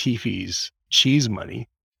Daddy Latifi's cheese money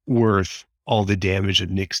worth all the damage that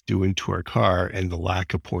Nick's doing to our car and the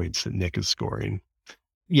lack of points that Nick is scoring?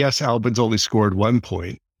 Yes, Albon's only scored 1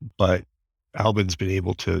 point, but Albon's been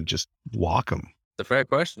able to just walk him. It's a fair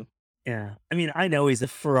question. Yeah. I mean, I know he's a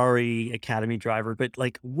Ferrari Academy driver, but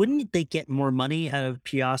wouldn't they get more money out of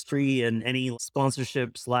Piastri and any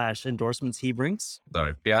sponsorship / endorsements he brings?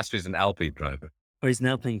 Sorry, Piastri's an Alpine driver. Or he's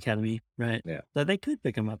now playing Academy, right? Yeah. So they could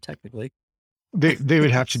pick him up technically. They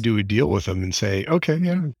would have to do a deal with him and say, okay,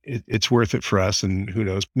 yeah, it's worth it for us. And who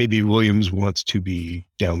knows, maybe Williams wants to be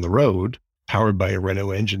down the road powered by a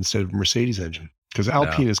Renault engine instead of a Mercedes engine. Because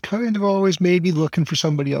Alpine is kind of always maybe looking for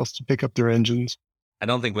somebody else to pick up their engines. I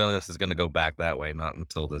don't think Williams is going to go back that way, not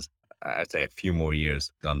until there's, I'd say, a few more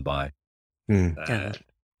years gone by. Yeah.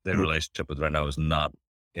 Their relationship with Renault is not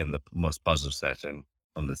in the most positive setting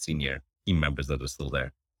from the senior team members that are still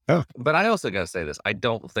there. Oh. But I also got to say this. I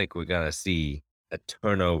don't think we're going to see a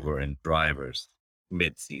turnover in drivers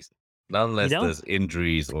mid-season. Not You unless don't? there's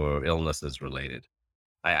injuries or illnesses related.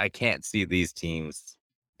 I can't see these teams,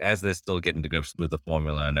 as they're still getting to grips with the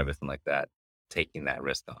formula and everything like that, taking that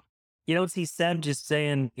risk on. You don't see Seb just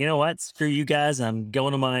saying, you know what, screw you guys, I'm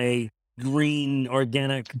going to my green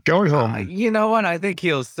organic. Going home. You know what? I think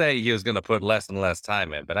he'll say he was going to put less and less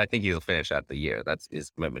time in, but I think he'll finish out the year. That's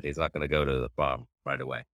his commitment. He's not going to go to the farm right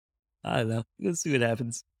away. I don't know. Let's see what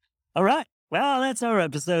happens. All right. Well, that's our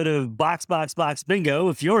episode of Box Bingo.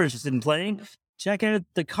 If you're interested in playing, check out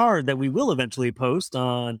the card that we will eventually post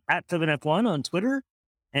on @7F1 on Twitter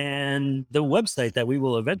and the website that we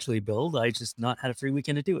will eventually build. I just not had a free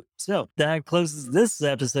weekend to do it. So that closes this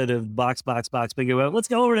episode of Box Bingo out. Let's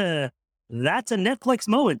go over to That's a Netflix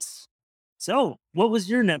Moment. So, what was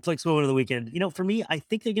your Netflix moment of the weekend? You know, for me, I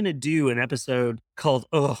think they're going to do an episode called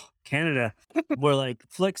Canada, where like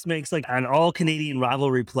Flix makes like an all Canadian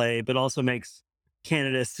rivalry play, but also makes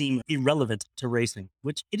Canada seem irrelevant to racing,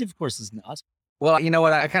 which it, of course, is not. Well, you know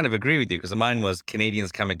what? I kind of agree with you because mine was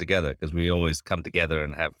Canadians coming together because we always come together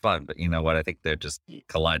and have fun. But you know what? I think they're just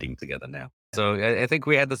colliding together now. So I think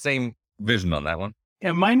we had the same vision on that one.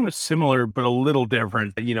 Yeah, mine was similar, but a little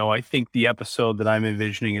different. You know, I think the episode that I'm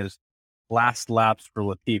envisioning is last laps for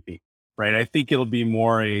Latifi, right? I think it'll be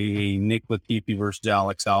more a Nick Latifi versus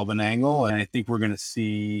Alex Albon angle. And I think we're going to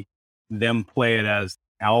see them play it as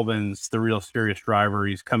Albon's the real serious driver.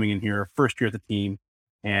 He's coming in here, first year at the team,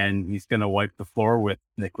 and he's going to wipe the floor with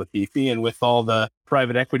Nick Latifi. And with all the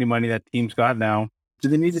private equity money that team's got now, do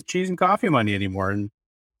they need the cheese and coffee money anymore? And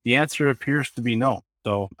the answer appears to be no.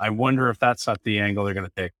 So I wonder if that's not the angle they're going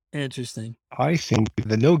to take. Interesting. I think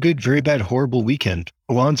the no good, very bad, horrible weekend.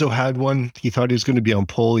 Alonso had one. He thought he was going to be on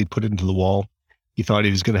pole. He put it into the wall. He thought he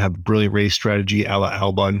was going to have a brilliant race strategy a la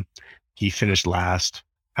Albon. He finished last.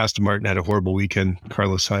 Aston Martin had a horrible weekend.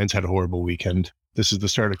 Carlos Sainz had a horrible weekend. This is the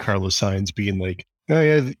start of Carlos Sainz being like, oh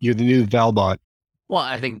yeah, you're the new Valbot. Well,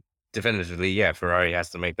 I think definitively, yeah, Ferrari has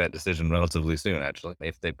to make that decision relatively soon, actually.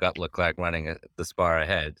 If they've got Leclerc running this far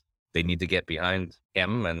ahead, they need to get behind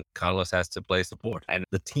him, and Carlos has to play support. And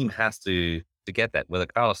the team has to get that. Whether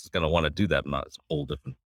Carlos is going to want to do that or not, it's a whole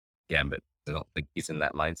different gambit. I don't think he's in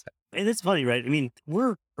that mindset. And it's funny, right? I mean,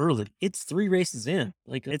 we're early. It's 3 races in.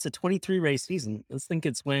 Like, it's a 23 race season. Let's think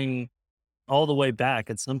it's swing all the way back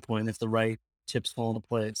at some point if the right chips fall into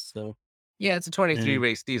place. So, yeah, it's a 23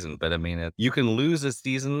 race season, but I mean, you can lose a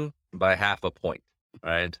season by half a point,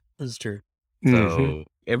 right? This is true. So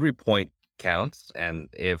every point counts. And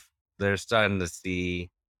if they're starting to see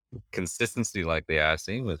consistency like they are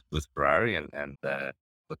seeing with Ferrari and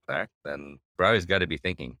Leclerc, then Ferrari's got to be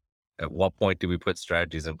thinking, at what point do we put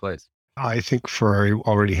strategies in place? I think Ferrari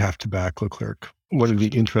already have to back Leclerc. One of the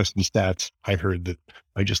interesting stats I heard that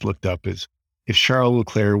I just looked up is if Charles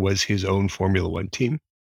Leclerc was his own Formula One team,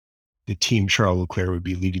 the team Charles Leclerc would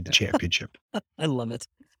be leading the championship. I love it.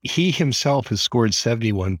 He himself has scored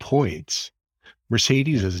 71 points.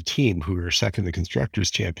 Mercedes as a team, who are second in the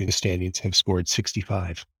Constructors' Champion standings, have scored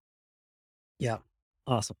 65. Yeah.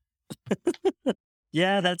 Awesome.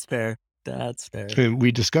 Yeah, that's fair. That's fair. And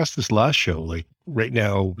we discussed this last show. Like right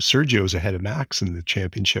now, Sergio's ahead of Max in the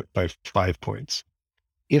championship by 5 points.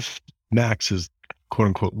 If Max's quote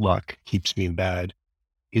unquote luck keeps being bad,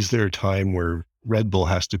 is there a time where Red Bull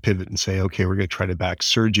has to pivot and say, okay, we're going to try to back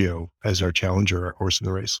Sergio as our challenger, our horse in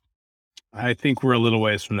the race? I think we're a little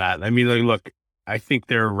ways from that. I mean, like, look, I think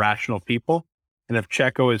they're rational people. And if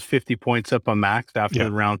Checo is 50 points up on Max after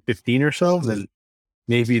round 15 or so, then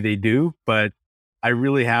maybe they do. But I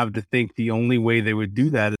really have to think the only way they would do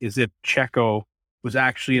that is if Checo was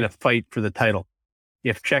actually in a fight for the title.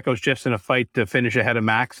 If Checo's just in a fight to finish ahead of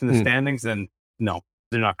Max in the standings, then no,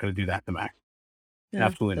 they're not going to do that to Max. Yeah,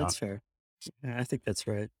 Absolutely that's not. fair. Yeah, I think that's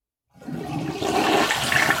right.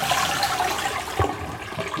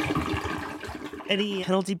 Any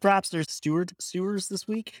penalty props or stewards this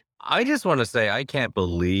week? I just want to say I can't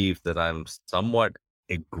believe that I'm somewhat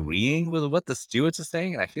agreeing with what the stewards are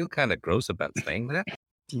saying. And I feel kind of gross about saying that.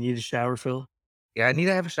 Do you need a shower, Phil? Yeah, I need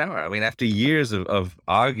to have a shower. I mean, after years of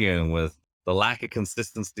arguing with the lack of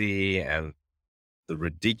consistency and the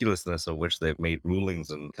ridiculousness of which they've made rulings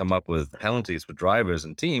and come up with penalties for drivers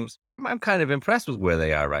and teams, I'm kind of impressed with where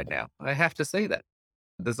they are right now. I have to say that.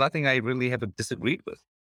 There's nothing I really have disagreed with.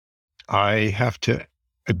 I have to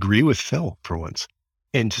agree with Phil for once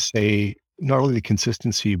and to say not only the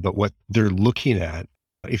consistency, but what they're looking at.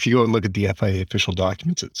 If you go and look at the FIA official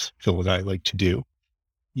documents, it's Phil and I like to do,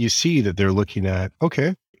 you see that they're looking at,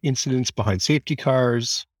 okay, incidents behind safety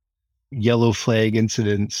cars, yellow flag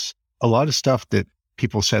incidents, a lot of stuff that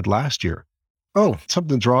people said last year. Oh,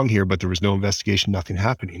 something's wrong here, but there was no investigation, nothing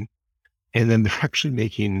happening. And then they're actually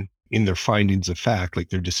making in their findings of fact, like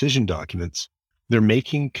their decision documents, they're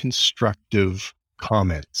making constructive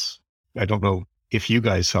comments. I don't know if you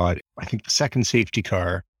guys saw it. I think the second safety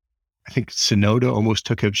car, I think Tsunoda almost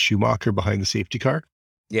took out Schumacher behind the safety car.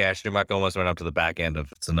 Yeah, Schumacher almost went up to the back end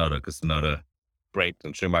of Tsunoda because Tsunoda braked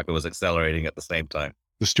and Schumacher was accelerating at the same time.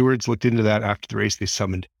 The stewards looked into that after the race. They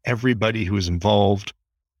summoned everybody who was involved.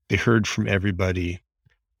 They heard from everybody,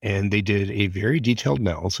 and they did a very detailed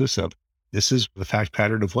analysis of this is the fact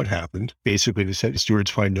pattern of what happened. Basically, they said the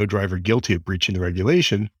stewards find no driver guilty of breaching the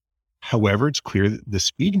regulation. However, it's clear that the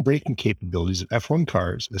speed and braking capabilities of F1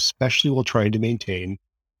 cars, especially while trying to maintain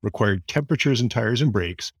required temperatures and tires and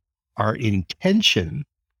brakes, are in tension,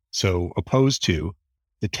 so opposed to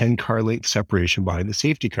the 10 car length separation behind the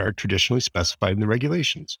safety car traditionally specified in the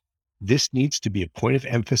regulations. This needs to be a point of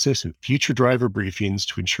emphasis in future driver briefings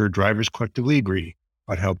to ensure drivers collectively agree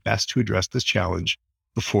on how best to address this challenge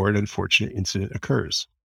before an unfortunate incident occurs.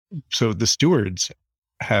 So the stewards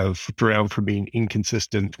have flipped around from being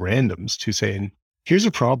inconsistent randoms to saying, here's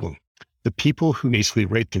a problem. The people who basically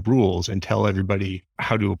write the rules and tell everybody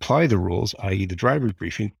how to apply the rules, i.e. the driver's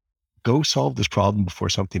briefing, go solve this problem before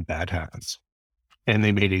something bad happens. And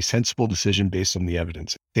they made a sensible decision based on the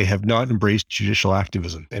evidence. They have not embraced judicial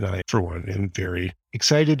activism. And I, for one, am very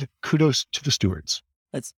excited. Kudos to the stewards.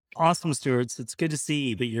 That's awesome, stewards. It's good to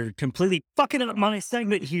see, but you're completely fucking up my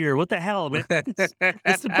segment here. What the hell, man?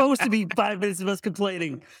 It's supposed to be 5 minutes of us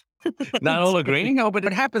complaining. Not all agreeing? Oh, but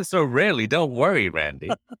it happens so rarely. Don't worry,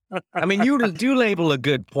 Randy. I mean, you do label a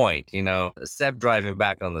good point, Seb driving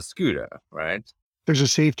back on the scooter, right? There's a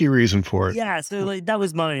safety reason for it. Yeah, so like that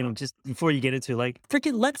was mine. Just before you get into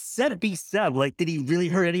freaking let Seb be Seb. Like, did he really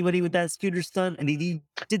hurt anybody with that scooter stunt? And he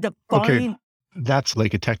did the fine. Okay. That's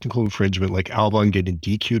like a technical infringement, like Albon getting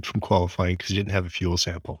DQ'd from qualifying because he didn't have a fuel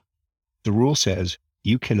sample. The rule says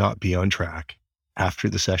you cannot be on track after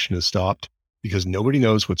the session is stopped because nobody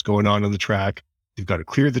knows what's going on the track. They've got to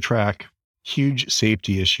clear the track. Huge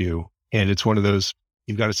safety issue. And it's one of those,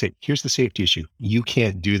 you've got to say, here's the safety issue. You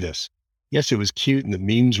can't do this. Yes, it was cute and the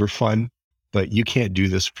memes were fun, but you can't do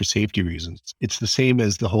this for safety reasons. It's the same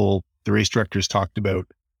as the race directors talked about,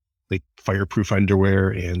 like fireproof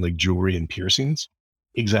underwear and like jewelry and piercings.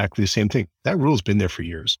 Exactly the same thing. That rule's been there for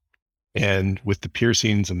years. And with the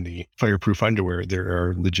piercings and the fireproof underwear, there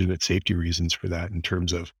are legitimate safety reasons for that in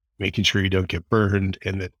terms of making sure you don't get burned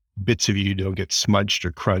and that bits of you don't get smudged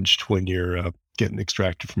or crunched when you're getting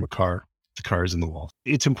extracted from a car. The car's in the wall.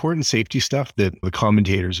 It's important safety stuff that the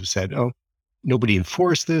commentators have said, oh, nobody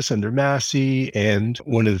enforced this under Massey. And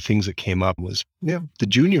one of the things that came up was, the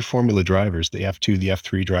junior Formula drivers, the F2, the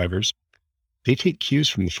F3 drivers, they take cues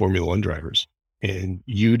from the Formula One drivers. And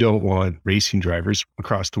you don't want racing drivers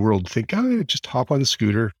across the world to think, oh, just hop on the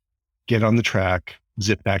scooter, get on the track,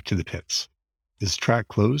 zip back to the pits. Is the track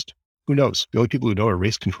closed? Who knows? The only people who know are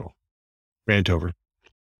race control. Rant over.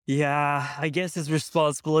 Yeah, I guess as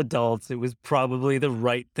responsible adults, it was probably the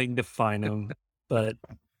right thing to fine him. But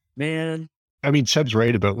man, I mean, Seb's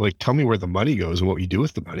right about tell me where the money goes and what you do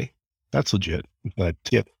with the money. That's legit. But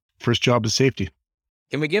yeah, first job is safety.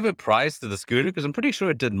 Can we give a prize to the scooter? Because I'm pretty sure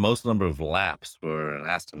it did most number of laps for an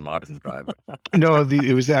Aston Martin driver. No,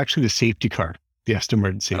 it was actually the safety car, the Aston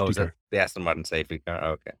Martin safety car. The Aston Martin safety car.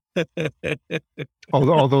 Okay.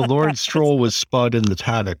 Although Lawrence Stroll was spud in the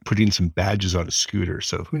paddock putting some badges on a scooter,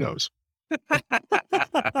 so who knows?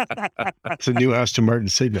 It's a new Aston Martin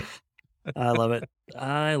Signet. I love it.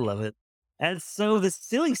 I love it. And so the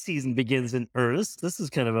silly season begins in earnest. This is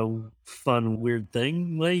kind of a fun, weird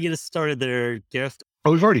thing. Why don't you get us started there, Gareth?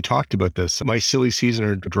 Oh, we've already talked about this. My silly season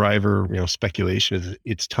or driver, speculation is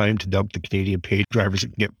it's time to dump the Canadian paid drivers that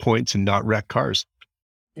can get points and not wreck cars.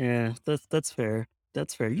 Yeah, that's fair.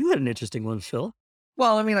 That's fair. You had an interesting one, Phil.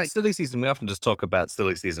 Well, I mean, silly season, we often just talk about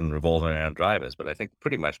silly season revolving around drivers, but I think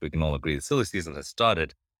pretty much we can all agree the silly season has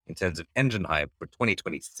started in terms of engine hype for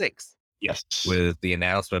 2026. Yes. With the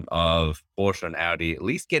announcement of Porsche and Audi at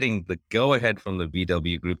least getting the go-ahead from the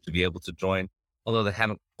VW group to be able to join, although they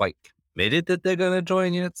haven't quite committed that they're going to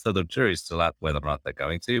join yet, so the jury's still out whether or not they're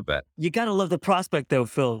going to, but... You got to love the prospect, though,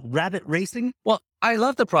 Phil. Rabbit Racing? Well, I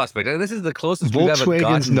love the prospect. This is the closest we've ever gotten.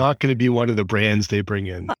 Volkswagen's not going to be one of the brands they bring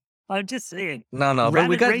in. I'm just saying. No,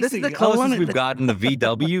 but this is the closest we've gotten the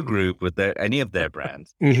VW group with any of their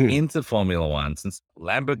brands into Formula One since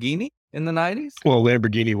Lamborghini in the 90s. Well,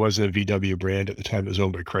 Lamborghini wasn't a VW brand at the time. It was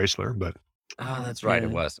owned by Chrysler, but... Oh, that's right.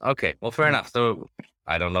 It was. Okay. Well, fair enough. So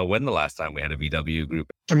I don't know when the last time we had a VW group.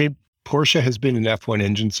 I mean, Porsche has been an F1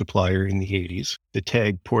 engine supplier in the 80s. The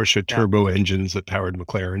TAG Porsche turbo engines that powered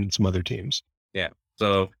McLaren and some other teams. Yeah.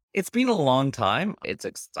 So it's been a long time. It's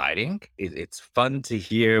exciting. It's fun to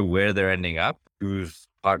hear where they're ending up, who's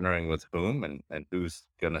partnering with whom and who's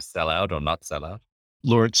going to sell out or not sell out.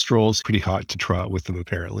 Lawrence Stroll's pretty hot to trot with them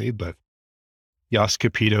apparently, but Jos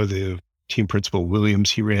Capito, the team principal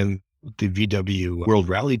Williams, he ran the VW World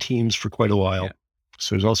Rally teams for quite a while. Yeah.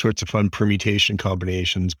 So there's all sorts of fun permutation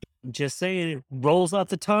combinations. Just saying, it rolls off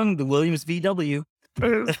the tongue, the Williams VW.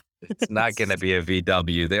 It's not going to be a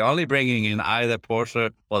VW. They're only bringing in either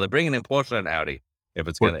Porsche. Well, they're bringing in Porsche and Audi. If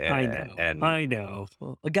it's going to, I know.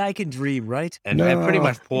 Well, a guy can dream, right? and pretty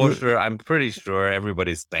much Porsche. I'm pretty sure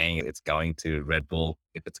everybody's saying it's going to Red Bull.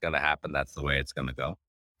 If it's going to happen, that's the way it's going to go.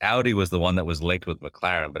 Audi was the one that was linked with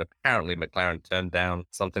McLaren, but apparently McLaren turned down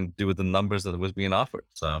something to do with the numbers that was being offered.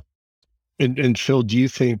 So, And Phil, do you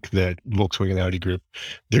think that Volkswagen Audi Group,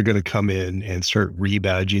 they're going to come in and start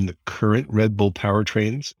rebadging the current Red Bull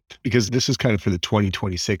powertrains? Because this is kind of for the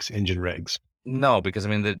 2026 engine regs. no, because I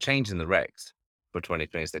mean, they're changing the regs for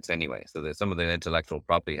 2026 anyway. So that some of the intellectual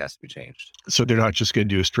property has to be changed. So they're not just going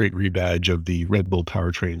to do a straight rebadge of the Red Bull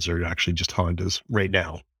powertrains. They're actually just Hondas right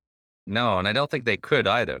now. No, and I don't think they could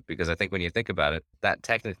either, because I think when you think about it, that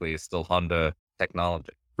technically is still Honda technology.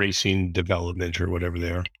 Racing development or whatever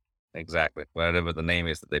they are. Exactly. Whatever the name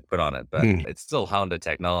is that they put on it. But it's still Honda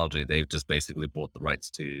technology. They've just basically bought the rights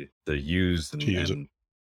to use and, To use it.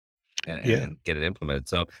 and get it implemented.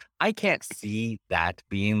 So I can't see that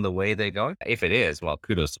being the way they're going. If it is, well,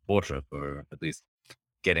 kudos to Porsche for at least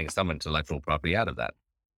getting some intellectual property out of that.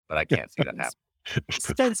 But I can't see that happen.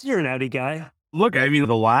 Spence, you're an Audi guy. Look, I mean,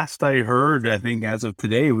 the last I heard, I think as of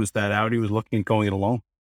today, was that Audi was looking at going it alone.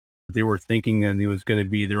 They were thinking that it was going to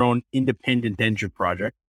be their own independent engine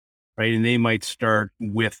project, right? And they might start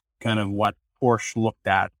with kind of what Porsche looked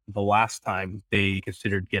at the last time they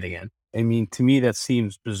considered getting in. I mean, to me, that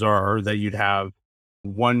seems bizarre that you'd have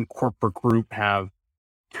one corporate group have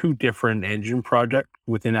two different engine projects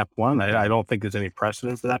within F1. I don't think there's any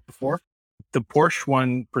precedent for that before. The Porsche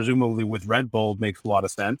one, presumably with Red Bull, makes a lot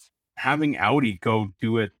of sense. Having Audi go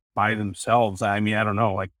do it by themselves, I mean, I don't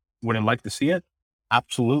know, like, would I like to see it?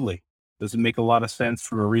 Absolutely. Does it make a lot of sense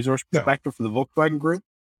from a resource perspective for the Volkswagen Group?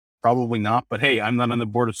 Probably not. But hey, I'm not on the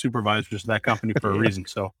board of supervisors of that company for a reason.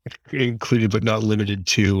 So, Included but not limited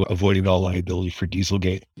to avoiding all liability for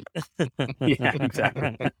Dieselgate. yeah,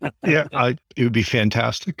 exactly. Yeah, it would be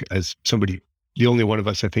fantastic as somebody, the only one of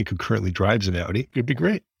us, I think, who currently drives an Audi. It'd be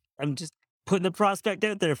great. I'm just putting the prospect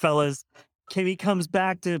out there, fellas. Kimmy comes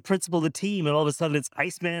back to principal the team, and all of a sudden it's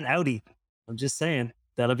Iceman Audi. I'm just saying,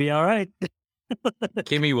 that'll be all right.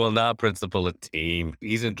 Kimi will not principal a team.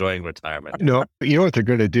 He's enjoying retirement. No, you know what they're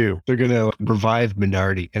going to do? They're going to revive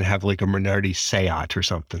Minardi and have like a Minardi Seat or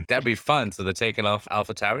something. That'd be fun. So they're taking off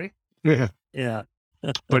AlphaTauri? Yeah. Yeah.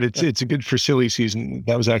 But it's a good for silly season.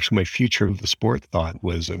 That was actually my future of the sport thought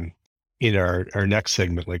was in our next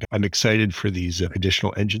segment. Like, I'm excited for these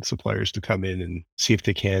additional engine suppliers to come in and see if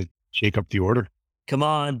they can shake up the order. Come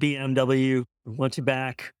on, BMW. I want you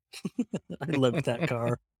back. I loved that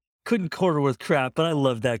car. Couldn't quarter with crap, but I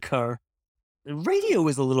loved that car. The radio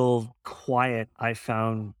was a little quiet, I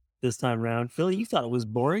found this time around. Phil, you thought it was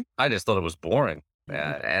boring? I just thought it was boring.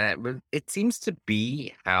 And it seems to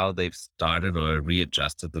be how they've started or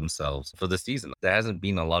readjusted themselves for the season. There hasn't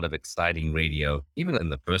been a lot of exciting radio, even in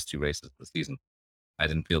the first two races of the season. I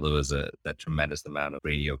didn't feel there was that tremendous amount of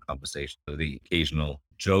radio conversation. The occasional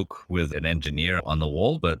joke with an engineer on the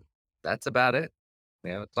wall, but that's about it.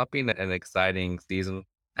 It's not been an exciting season.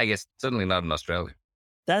 I guess certainly not in Australia.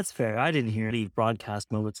 That's fair. I didn't hear any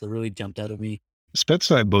broadcast moments that really jumped out at me. Spence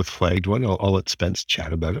and I both flagged one. I'll let Spence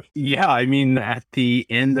chat about it. Yeah, I mean, at the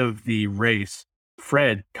end of the race,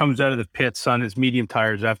 Fred comes out of the pits on his medium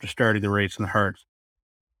tires after starting the race in the hards.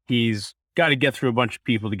 He's got to get through a bunch of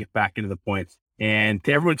people to get back into the points. And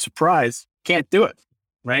to everyone's surprise, can't do it,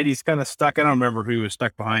 right? He's kind of stuck. I don't remember who he was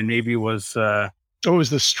stuck behind. Maybe it was... it was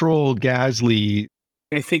the Stroll, Gasly.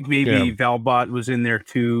 I think maybe Valbot was in there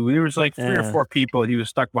too. There was like 3 or 4 people he was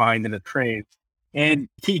stuck behind in a train. And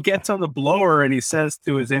he gets on the blower and he says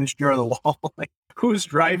to his engineer on the wall, like, who's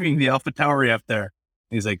driving the AlphaTauri up there?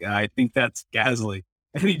 And he's like, I think that's Gasly.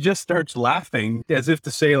 And he just starts laughing as if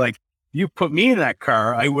to say, like, you put me in that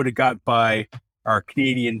car, I would have got by our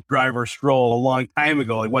Canadian driver Stroll a long time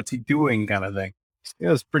ago. Like, what's he doing kind of thing. It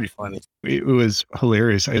was pretty funny. It was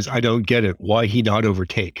hilarious. I don't get it. Why he not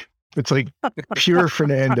overtake? It's like pure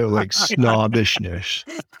Fernando, like snobbishness.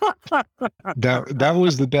 That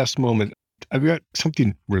was the best moment. I've got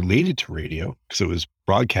something related to radio because it was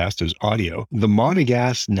broadcast, it was audio. The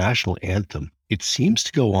Monegasque national anthem. It seems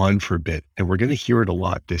to go on for a bit, and we're going to hear it a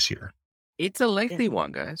lot this year. It's a lengthy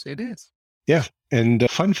one, guys. It is. Yeah. And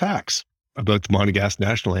fun facts about the Monegasque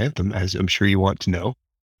national anthem, as I'm sure you want to know.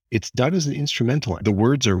 It's done as an instrumental. The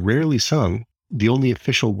words are rarely sung, the only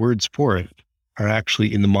official words for it are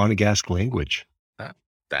actually in the Monegasque language.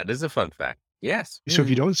 That is a fun fact. Yes. So if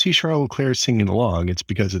you don't see Charles Leclerc singing along, it's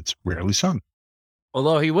because it's rarely sung.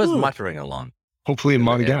 Although he was Ooh. muttering along. Hopefully in Yeah.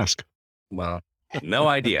 Monegasque. Well, no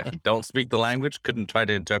idea. Don't speak the language. Couldn't try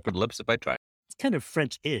to interpret lips if I tried. It's kind of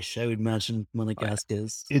French-ish, I would imagine Monegasque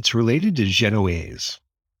is. It's related to Genoese.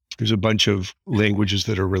 There's a bunch of languages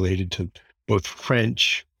that are related to both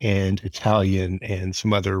French and Italian and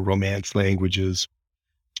some other Romance languages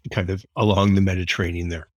kind of along the Mediterranean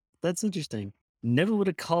there. That's interesting. Never would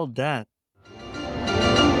have called that.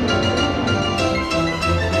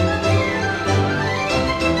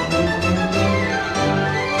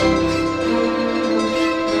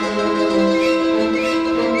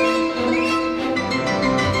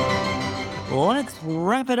 Let's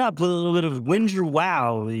wrap it up with a little bit of Whinge or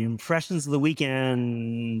Wow, the impressions of the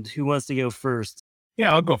weekend. Who wants to go first?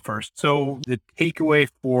 Yeah, I'll go first. So the takeaway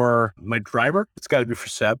for my driver, it's got to be for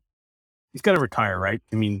Seb. He's got to retire, right?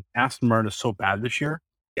 I mean, Aston Martin is so bad this year.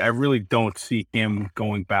 I really don't see him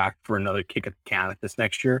going back for another kick at the can at this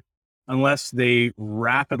next year, unless they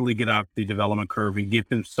rapidly get up the development curve and give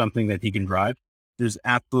him something that he can drive. There's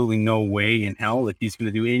absolutely no way in hell that he's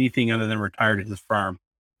going to do anything other than retire to his farm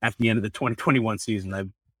at the end of the 2021 season.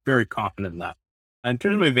 I'm very confident in that. In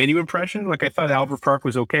terms of my venue impression, like I thought Albert Park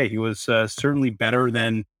was okay. He was certainly better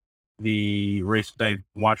than the race that I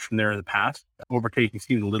watched from there in the past. Overtaking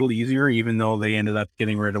seemed a little easier, even though they ended up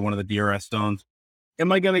getting rid of one of the DRS zones.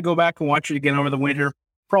 Am I going to go back and watch it again over the winter?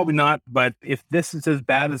 Probably not. But if this is as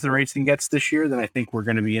bad as the racing gets this year, then I think we're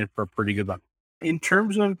going to be in for a pretty good one. In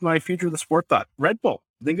terms of my future of the sport thought, Red Bull,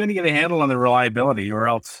 they're going to get a handle on the reliability, or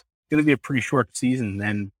else it's going to be a pretty short season.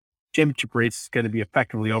 And championship race is going to be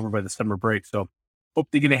effectively over by the summer break. So hope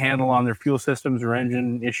they get a handle on their fuel systems or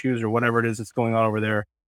engine issues or whatever it is that's going on over there.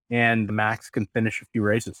 And Max can finish a few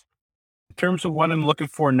races. In terms of what I'm looking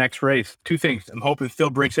for next race, two things. I'm hoping Phil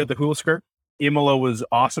breaks out the wheel skirt. Imola was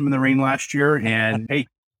awesome in the rain last year. And hey,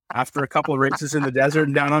 after a couple of races in the desert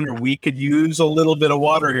and down under, we could use a little bit of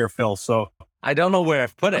water here, Phil. So I don't know where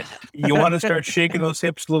I've put it. you want to start shaking those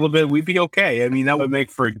hips a little bit, we'd be okay. I mean, that would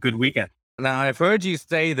make for a good weekend. Now, I've heard you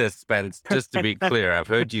say this, Spence, just to be clear. I've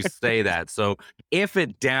heard you say that. So if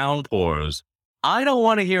it downpours, I don't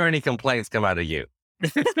want to hear any complaints come out of you.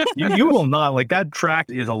 You will not. Like, that track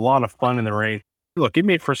is a lot of fun in the rain. Look, it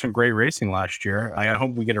made for some great racing last year. I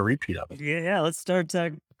hope we get a repeat of it. Yeah, let's start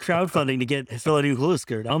crowdfunding to get Phil a new wheel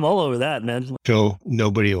skirt. I'm all over that, man. Phil,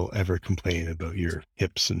 nobody will ever complain about your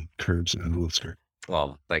hips and curves and wheel skirt.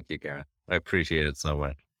 Well, thank you, Gareth. I appreciate it so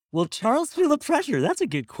much. Will Charles feel the pressure? That's a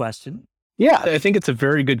good question. Yeah, I think it's a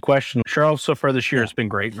very good question. Charles, so far this year, has been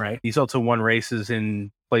great, right? He's also won races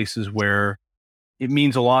in places where it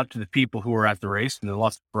means a lot to the people who are at the race. And there are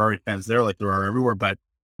lots of Ferrari fans there, like there are everywhere. But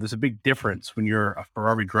there's a big difference when you're a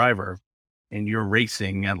Ferrari driver and you're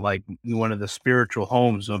racing at like one of the spiritual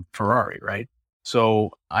homes of Ferrari, right?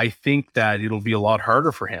 So I think that it'll be a lot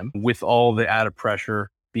harder for him with all the added pressure,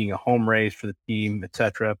 being a home race for the team,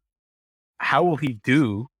 etc. How will he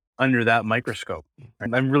do under that microscope?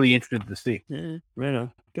 And I'm really interested to see. Yeah, right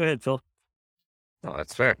on. Go ahead, Phil. No,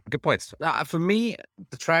 that's fair. Good points. For me,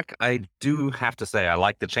 the track, I do have to say, I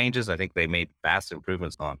like the changes. I think they made vast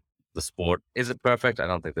improvements on the sport. Is it perfect? I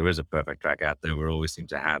don't think there is a perfect track out there. We always seem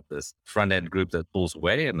to have this front end group that pulls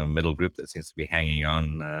away and a middle group that seems to be hanging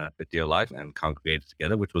on for dear life and congregated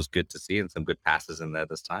together, which was good to see, and some good passes in there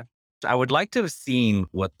this time. I would like to have seen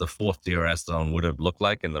what the fourth DRS zone would have looked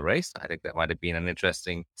like in the race. I think that might have been an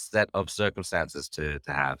interesting set of circumstances to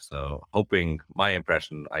have. So hoping, my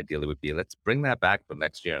impression ideally would be, let's bring that back for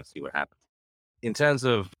next year and see what happens. In terms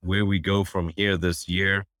of where we go from here this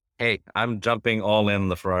year, hey, I'm jumping all in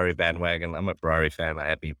the Ferrari bandwagon. I'm a Ferrari fan. I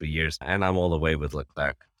have been for years, and I'm all the way with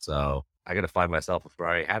Leclerc. So I got to find myself a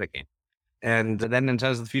Ferrari hat again. And then in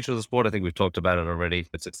terms of the future of the sport, I think we've talked about it already.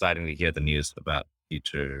 It's exciting to hear the news about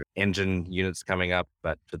future engine units coming up.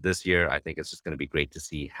 But for this year, I think it's just going to be great to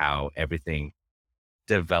see how everything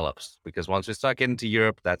develops. Because once we start getting to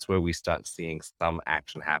Europe, that's where we start seeing some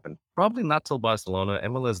action happen. Probably not till Barcelona.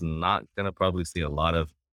 Imola's not going to probably see a lot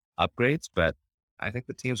of upgrades, but I think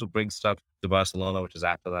the teams will bring stuff to Barcelona, which is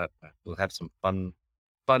after that. We'll have some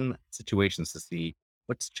fun situations to see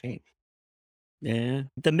what's changed. Yeah.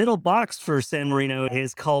 The middle box for San Marino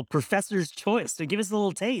is called Professor's Choice. So give us a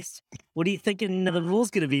little taste. What are you thinking the rule's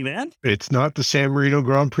going to be, man? It's not the San Marino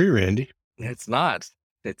Grand Prix, Randy. It's not.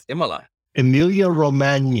 It's Imola. Emilia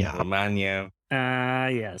Romagna. Romagna.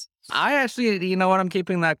 Yes. I actually, you know what? I'm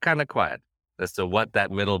keeping that kind of quiet as to what that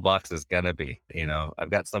middle box is going to be. You know, I've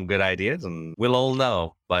got some good ideas and we'll all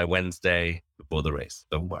know by Wednesday before the race.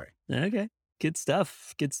 Don't worry. Okay. Good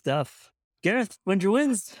stuff. Good stuff. Gareth, Winger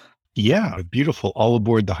wins. Yeah, a beautiful all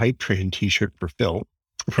aboard the hype train t-shirt for Phil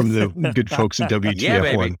from the good folks at Yeah, WTF1.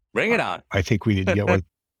 baby. Bring it on. I think we need to get one.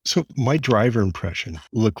 So my driver impression,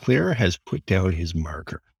 Leclerc has put down his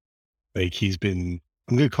marker. Like he's been,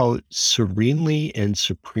 I'm going to call it serenely and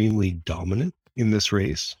supremely dominant in this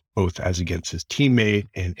race, both as against his teammate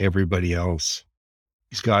and everybody else.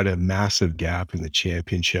 He's got a massive gap in the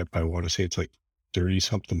championship. I want to say it's like 30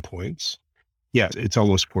 something points. Yeah, it's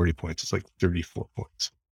almost 40 points. It's like 34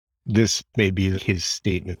 points. This may be his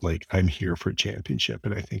statement, like, I'm here for a championship.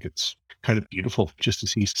 And I think it's kind of beautiful just to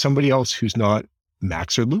see somebody else who's not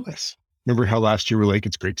Max or Lewis. Remember how last year we're like,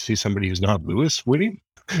 it's great to see somebody who's not Lewis winning?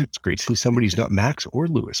 It's great to see somebody who's not Max or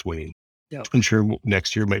Lewis winning. Yep. I'm sure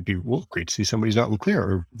next year might be, well, great to see somebody who's not Leclerc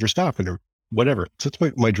or Verstappen or whatever. So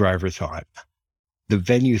that's my driver thought. The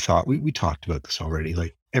venue thought, we talked about this already.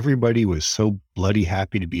 Like everybody was so bloody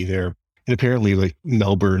happy to be there. And apparently like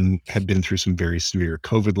Melbourne had been through some very severe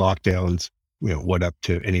COVID lockdowns. What up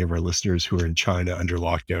to any of our listeners who are in China under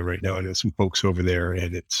lockdown right now? I know some folks over there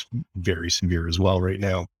and it's very severe as well right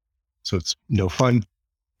now. So it's no fun.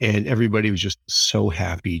 And everybody was just so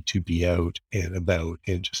happy to be out and about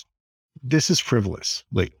and just, this is frivolous.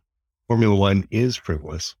 Like Formula One is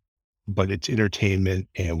frivolous, but it's entertainment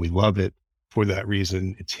and we love it for that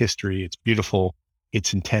reason. It's history. It's beautiful.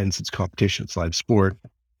 It's intense. It's competition. It's live sport.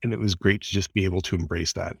 And it was great to just be able to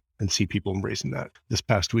embrace that and see people embracing that this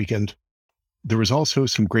past weekend. There was also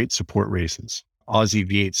some great support races. Aussie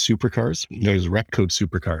V8 supercars, those rep code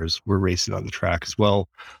supercars were racing on the track as well.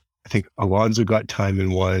 I think Alonso got time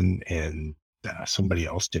in one and somebody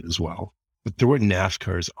else did as well. But there were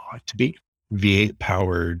NASCARs ought to be V8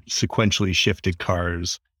 powered, sequentially shifted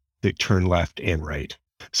cars that turn left and right.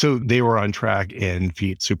 So they were on track and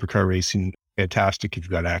V8 supercar racing, fantastic if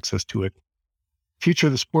you've got access to it. Future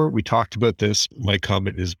of the sport, we talked about this. My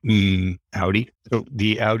comment is Audi. So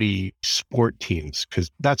the Audi sport teams,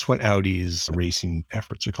 because that's what Audi's racing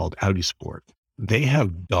efforts are called, Audi Sport. They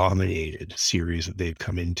have dominated series that they've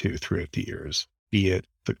come into throughout the years, be it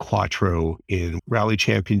the Quattro in Rally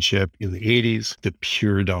Championship in the 80s, the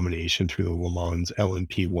pure domination through the Le Mans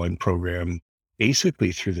LMP1 program,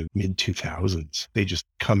 basically through the mid 2000s. They just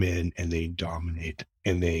come in and they dominate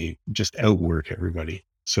and they just outwork everybody.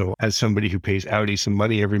 So as somebody who pays Audi some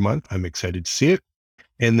money every month, I'm excited to see it.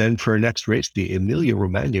 And then for our next race, the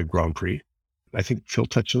Emilia-Romagna Grand Prix, I think Phil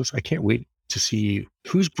touched on this. I can't wait to see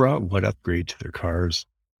who's brought what upgrade to their cars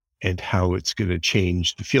and how it's going to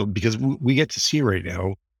change the field, because we get to see right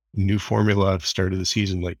now, new formula start of the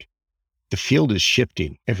season, like the field is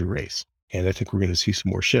shifting every race. And I think we're going to see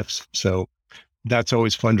some more shifts. So that's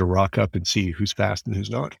always fun to rock up and see who's fast and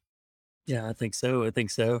who's not. Yeah, I think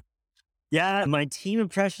so. Yeah, my team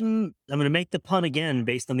impression, I'm going to make the pun again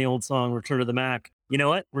based on the old song, Return of the Mac. You know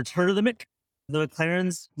what? Return of the Mick. The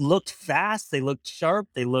McLarens looked fast. They looked sharp.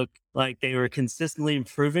 They looked like they were consistently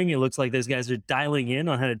improving. It looks like those guys are dialing in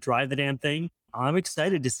on how to drive the damn thing. I'm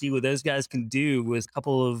excited to see what those guys can do with a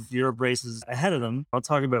couple of Europe races ahead of them. I'll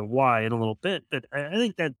talk about why in a little bit, but I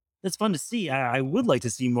think that's fun to see. I would like to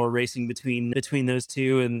see more racing between those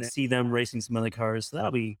two and see them racing some other cars. So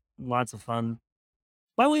that'll be lots of fun.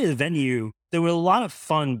 By way of the venue, there were a lot of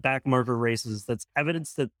fun back marker races. That's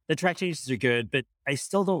evidence that the track changes are good, but I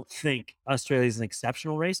still don't think Australia is an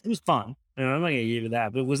exceptional race. It was fun. I'm not going to give you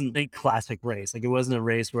that, but it wasn't a classic race. Like it wasn't a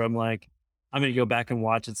race where I'm like, I'm going to go back and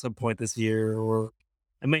watch at some point this year, or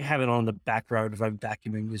I might have it on the background if I'm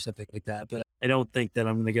vacuuming or something like that. But I don't think that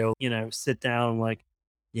I'm going to go, sit down like,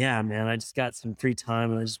 yeah, man, I just got some free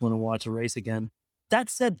time and I just want to watch a race again. That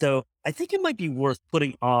said, though, I think it might be worth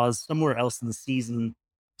putting Oz somewhere else in the season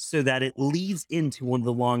so that it leads into one of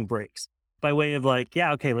the long breaks by way of like,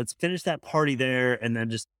 yeah, okay, let's finish that party there and then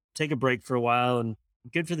just take a break for a while. And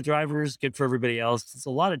good for the drivers, good for everybody else. It's a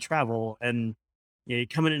lot of travel and you're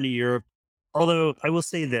coming into Europe. Although I will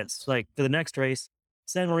say this, like for the next race,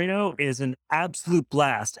 San Marino is an absolute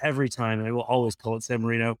blast every time. And I will always call it San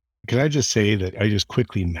Marino. Can I just say that I just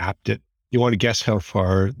quickly mapped it? You want to guess how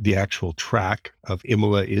far the actual track of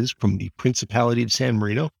Imola is from the Principality of San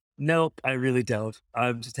Marino? Nope, I really don't.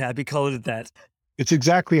 I'm just happy calling it that. It's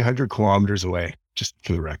exactly 100 kilometers away, just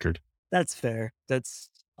for the record. That's fair.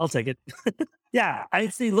 I'll take it. Yeah,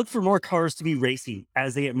 I'd say look for more cars to be racing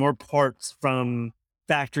as they get more parts from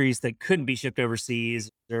factories that couldn't be shipped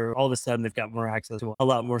overseas, or all of a sudden they've got more access to a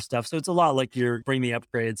lot more stuff. So it's a lot like you're bringing the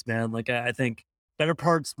upgrades, man. Like I think better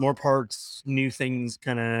parts, more parts, new things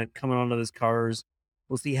kind of coming onto those cars.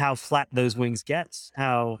 We'll see how flat those wings get,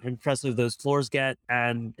 how impressive those floors get,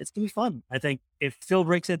 and it's going to be fun. I think if Phil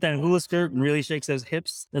breaks out that hula skirt and really shakes those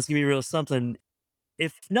hips, that's going to be real something.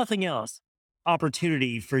 If nothing else,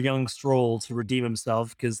 opportunity for young Stroll to redeem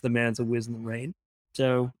himself because the man's a whiz in the rain.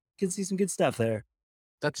 So you can see some good stuff there.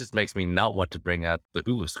 That just makes me not want to bring out the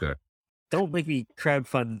hula skirt. Don't make me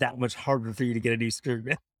crowdfund that much harder for you to get a new skirt,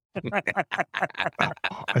 man.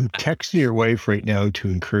 I'm texting your wife right now to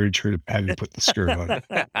encourage her to have you put the skirt on.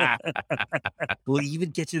 We'll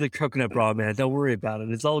even get you the coconut bra, man. Don't worry about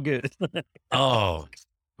it. It's all good. Oh,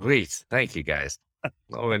 great. Thank you, guys.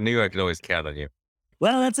 Oh, I knew I could always count on you.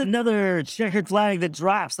 Well, that's another checkered flag that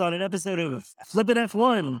drops on an episode of Flippin'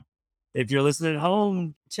 F1. If you're listening at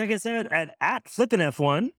home, check us out at Flippin'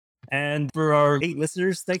 F1. And for our 8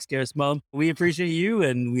 listeners, thanks, Gareth Mom. We appreciate you,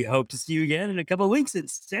 and we hope to see you again in a couple of weeks at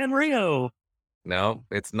San Marino. No,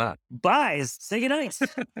 it's not. Bye. Say goodnight.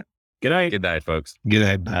 Good night. Good night, folks. Good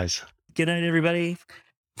night, guys. Good night, everybody.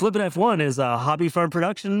 Flippin' F1 is a Hobby Farm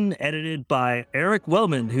production edited by Eric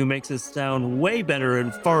Wellman, who makes us sound way better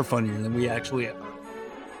and far funnier than we actually are.